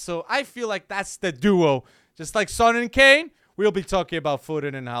nonstop. So I feel like that's the duo. Just like Son and Kane, we'll be talking about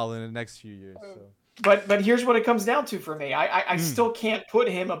Foden and Haaland in the next few years. So. But here's what it comes down to for me. I still can't put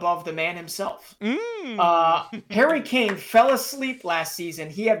him above the man himself. Harry Kane fell asleep last season.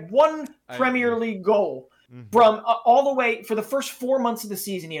 He had 1 Premier League goal. From all the way for the first 4 months of the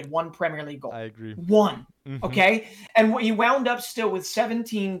season, he had 1 Premier League goal. I agree. 1. Okay. And he wound up still with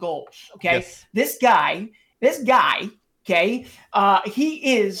 17 goals. Okay. This guy, okay,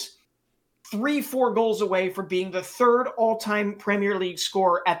 he is 3-4 goals away from being the 3rd all-time Premier League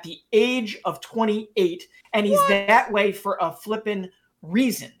scorer at the age of 28. And he's that way for a flippin'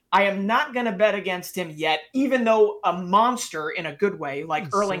 reason. I am not going to bet against him yet, even though a monster in a good way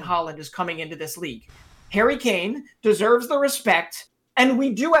like Erling Haaland is coming into this league. Harry Kane deserves the respect, and we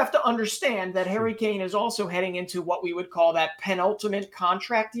do have to understand that Harry Kane is also heading into what we would call that penultimate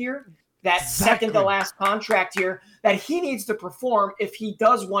contract year, that second to last contract year that he needs to perform if he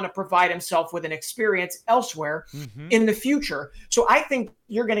does want to provide himself with an experience elsewhere in the future. So I think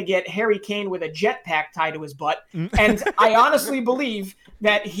you're going to get Harry Kane with a jetpack tied to his butt, and I honestly believe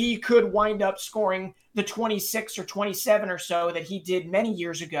that he could wind up scoring the 26 or 27 or so that he did many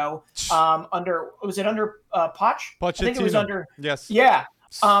years ago under Poch? I think it was under. Yes. Yeah.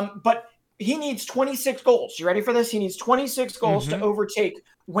 But he needs 26 goals. You ready for this? He needs 26 goals to overtake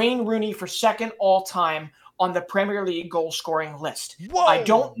Wayne Rooney for 2nd all time on the Premier League goal scoring list. Whoa. I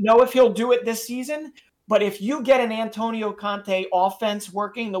don't know if he'll do it this season, but if you get an Antonio Conte offense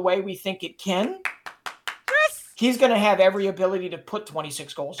working the way we think it can, he's going to have every ability to put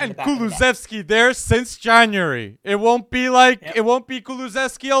 26 goals in And the back of the net. Kulusevski there since January. It won't be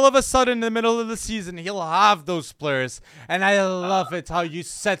Kulusevski all of a sudden in the middle of the season. He'll have those players. And I love it how you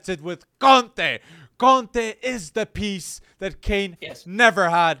set it with Conte. Conte is the piece that Kane never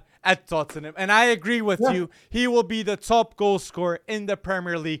had at Tottenham. And I agree with you. He will be the top goal scorer in the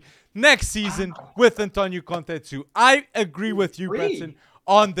Premier League next season with Antonio Conte too. I agree with you, Brenton,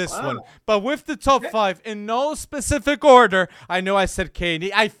 on this one. But with the top 5, in no specific order, I know I said Kane.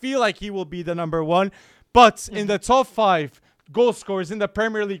 I feel like he will be the number 1. But in the top 5 goal scorers in the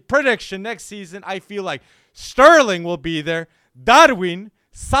Premier League prediction next season, I feel like Sterling will be there, Darwin,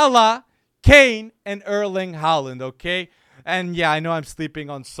 Salah, Kane, and Erling Haaland, okay? And yeah, I know I'm sleeping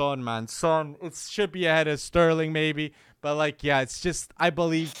on Son, man. Son, it should be ahead of Sterling maybe. But like, yeah, it's just, I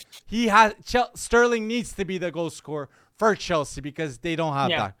believe Sterling needs to be the goal scorer for Chelsea because they don't have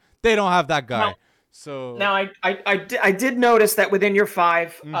that. They don't have that guy. Now I did notice that within your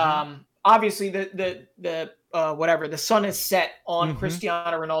 5, obviously the sun is set on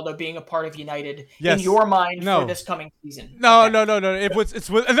Cristiano Ronaldo being a part of United in your mind for this coming season. No. This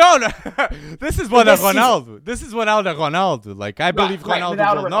is Ronaldo. This is Ronaldo. Like I believe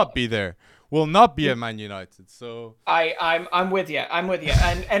Ronaldo will not be there. Will not be at Man United. So I'm with you.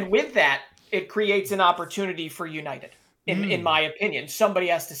 And with that, it creates an opportunity for United. In my opinion, somebody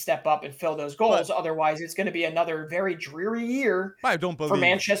has to step up and fill those goals. Otherwise, it's going to be another very dreary year for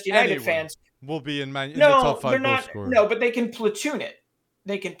Manchester United fans. Will be in the top 5 goal scorer. No, but they can platoon it.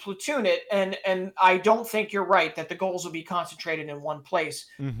 And I don't think you're right that the goals will be concentrated in one place.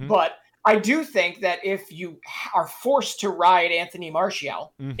 But I do think that if you are forced to ride Anthony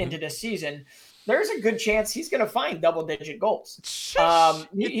Martial into this season, there's a good chance he's going to find double-digit goals.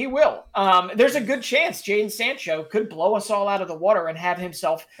 He will. There's a good chance Jadon Sancho could blow us all out of the water and have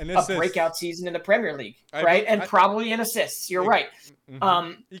himself a breakout season in the Premier League, right? And probably in assists. You're right. He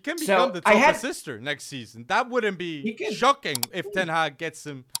can become the top assister next season. That wouldn't be shocking if Ten Hag gets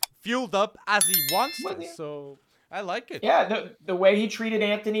him fueled up as he wants to. So I like it. Yeah, the way he treated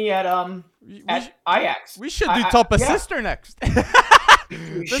Anthony at Ajax. We should do top assister next.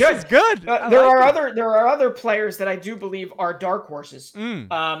 This is good. There are other players that I do believe are dark horses.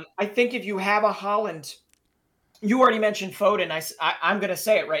 I think if you have a Haaland, you already mentioned Foden. I'm going to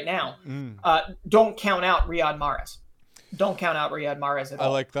say it right now. Don't count out Riyad Mahrez. Don't count out Riyad Mahrez at all.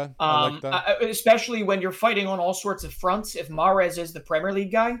 I like that. Especially when you're fighting on all sorts of fronts. If Mahrez is the Premier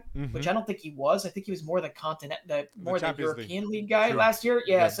League guy, which I don't think he was. I think he was more the European League guy last year.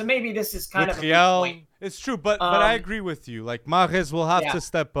 Yeah, so maybe this is kind of a good point. It's true, but I agree with you. Like Mahrez will have to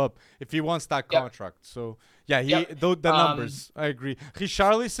step up if he wants that contract. So yeah, the numbers. I agree.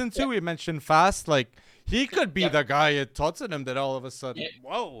 Richarlison too. We mentioned fast. Like he could be the guy at Tottenham that all of a sudden,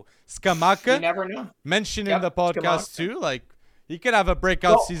 whoa, Scamacca. You never know. Mentioned in the podcast too. Like he could have a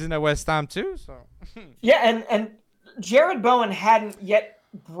breakout season at West Ham too. So and Jared Bowen hadn't yet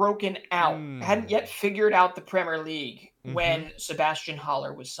broken out, hadn't yet figured out the Premier League when Sebastian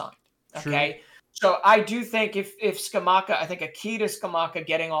Haller was signed. Okay. True. So I do think if Scamacca, I think a key to Scamacca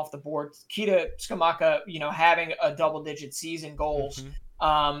getting off the board, key to Scamacca, having a double-digit season goals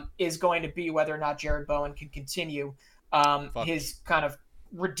is going to be whether or not Jared Bowen can continue his kind of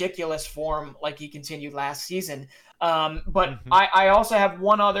ridiculous form like he continued last season. But I also have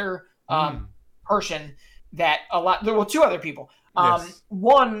one other person that two other people.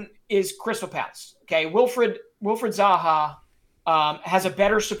 One is Crystal Palace. Okay, Wilfred Zaha has a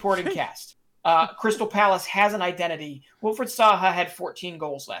better supporting cast. Crystal Palace has an identity. Wilfred Zaha had 14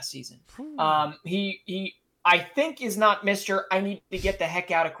 goals last season. He I think is not Mr. I need to get the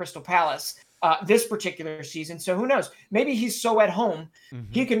heck out of Crystal Palace this particular season. So who knows? Maybe he's so at home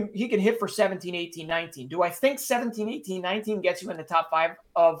he can hit for 17, 18, 19. Do I think 17, 18, 19 gets you in the top 5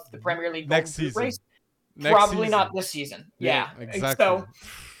 of the Premier League next season? Race? Probably not this season. Yeah, exactly. So,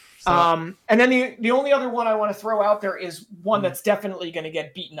 and then the only other one I want to throw out there is one that's definitely going to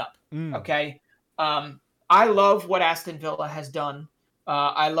get beaten up. Okay. I love what Aston Villa has done.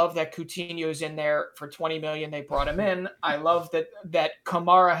 I love that Coutinho's in there for 20 million. They brought him in. I love that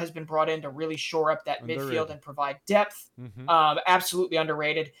Kamara has been brought in to really shore up that midfield and provide depth. Absolutely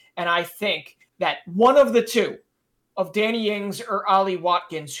underrated. And I think that one of the two, of Danny Ings or Ollie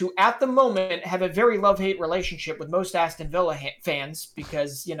Watkins, who at the moment have a very love-hate relationship with most Aston Villa fans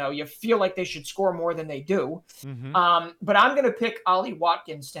because, you feel like they should score more than they do. But I'm going to pick Ollie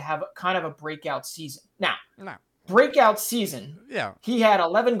Watkins to have kind of a breakout season. Now, breakout season, he had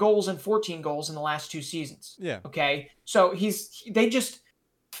 11 goals and 14 goals in the last 2 seasons. Okay? So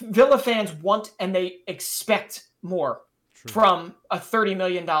Villa fans want and they expect more from a $30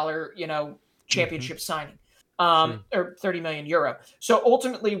 million, championship signing. or 30 million euro. So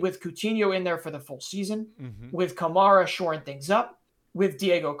ultimately, with Coutinho in there for the full season, with Kamara shoring things up, with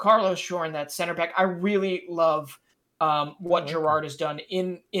Diego Carlos shoring that center back, I really love what Gerrard has done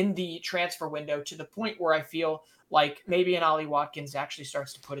in the transfer window, to the point where I feel like maybe an Ollie Watkins actually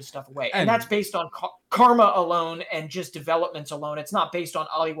starts to put his stuff away. And that's based on karma alone and just developments alone. It's not based on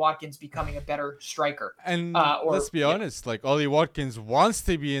Ollie Watkins becoming a better striker. And let's be honest, like Ollie Watkins wants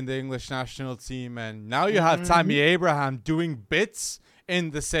to be in the English national team, and now you have Tammy Abraham doing bits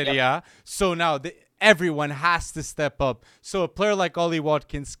in the Serie A. So now everyone has to step up. So a player like Ollie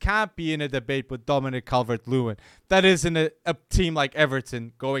Watkins can't be in a debate with Dominic Calvert-Lewin. That is in a team like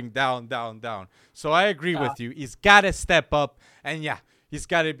Everton going down, down, down. So I agree with you. He's got to step up. And he's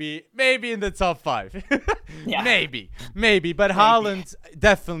got to be maybe in the top 5. Maybe. But Haaland,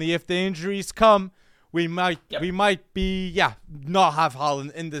 definitely, if the injuries come, we might be, not have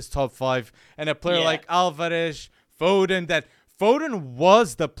Haaland in this top 5. And a player like Alvarez, Foden, Foden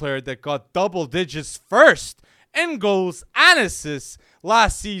was the player that got double digits first in goals and assists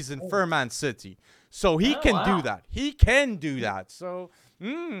last season for Man City. So he can do that. He can do that. So,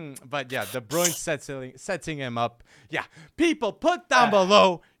 but De Bruyne setting him up. People, put down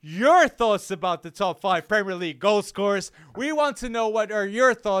below your thoughts about the top 5 Premier League goal scorers. We want to know what are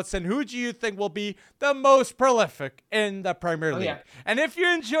your thoughts and who do you think will be the most prolific in the Premier League. And if you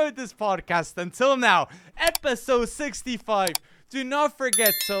enjoyed this podcast until now, episode 65, do not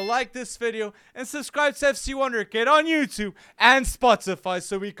forget to like this video and subscribe to FC Wonderkid on YouTube and Spotify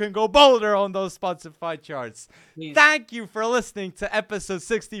so we can go bolder on those Spotify charts. Please. Thank you for listening to episode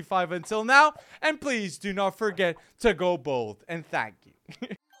 65 until now. And please do not forget to go bold. And thank you.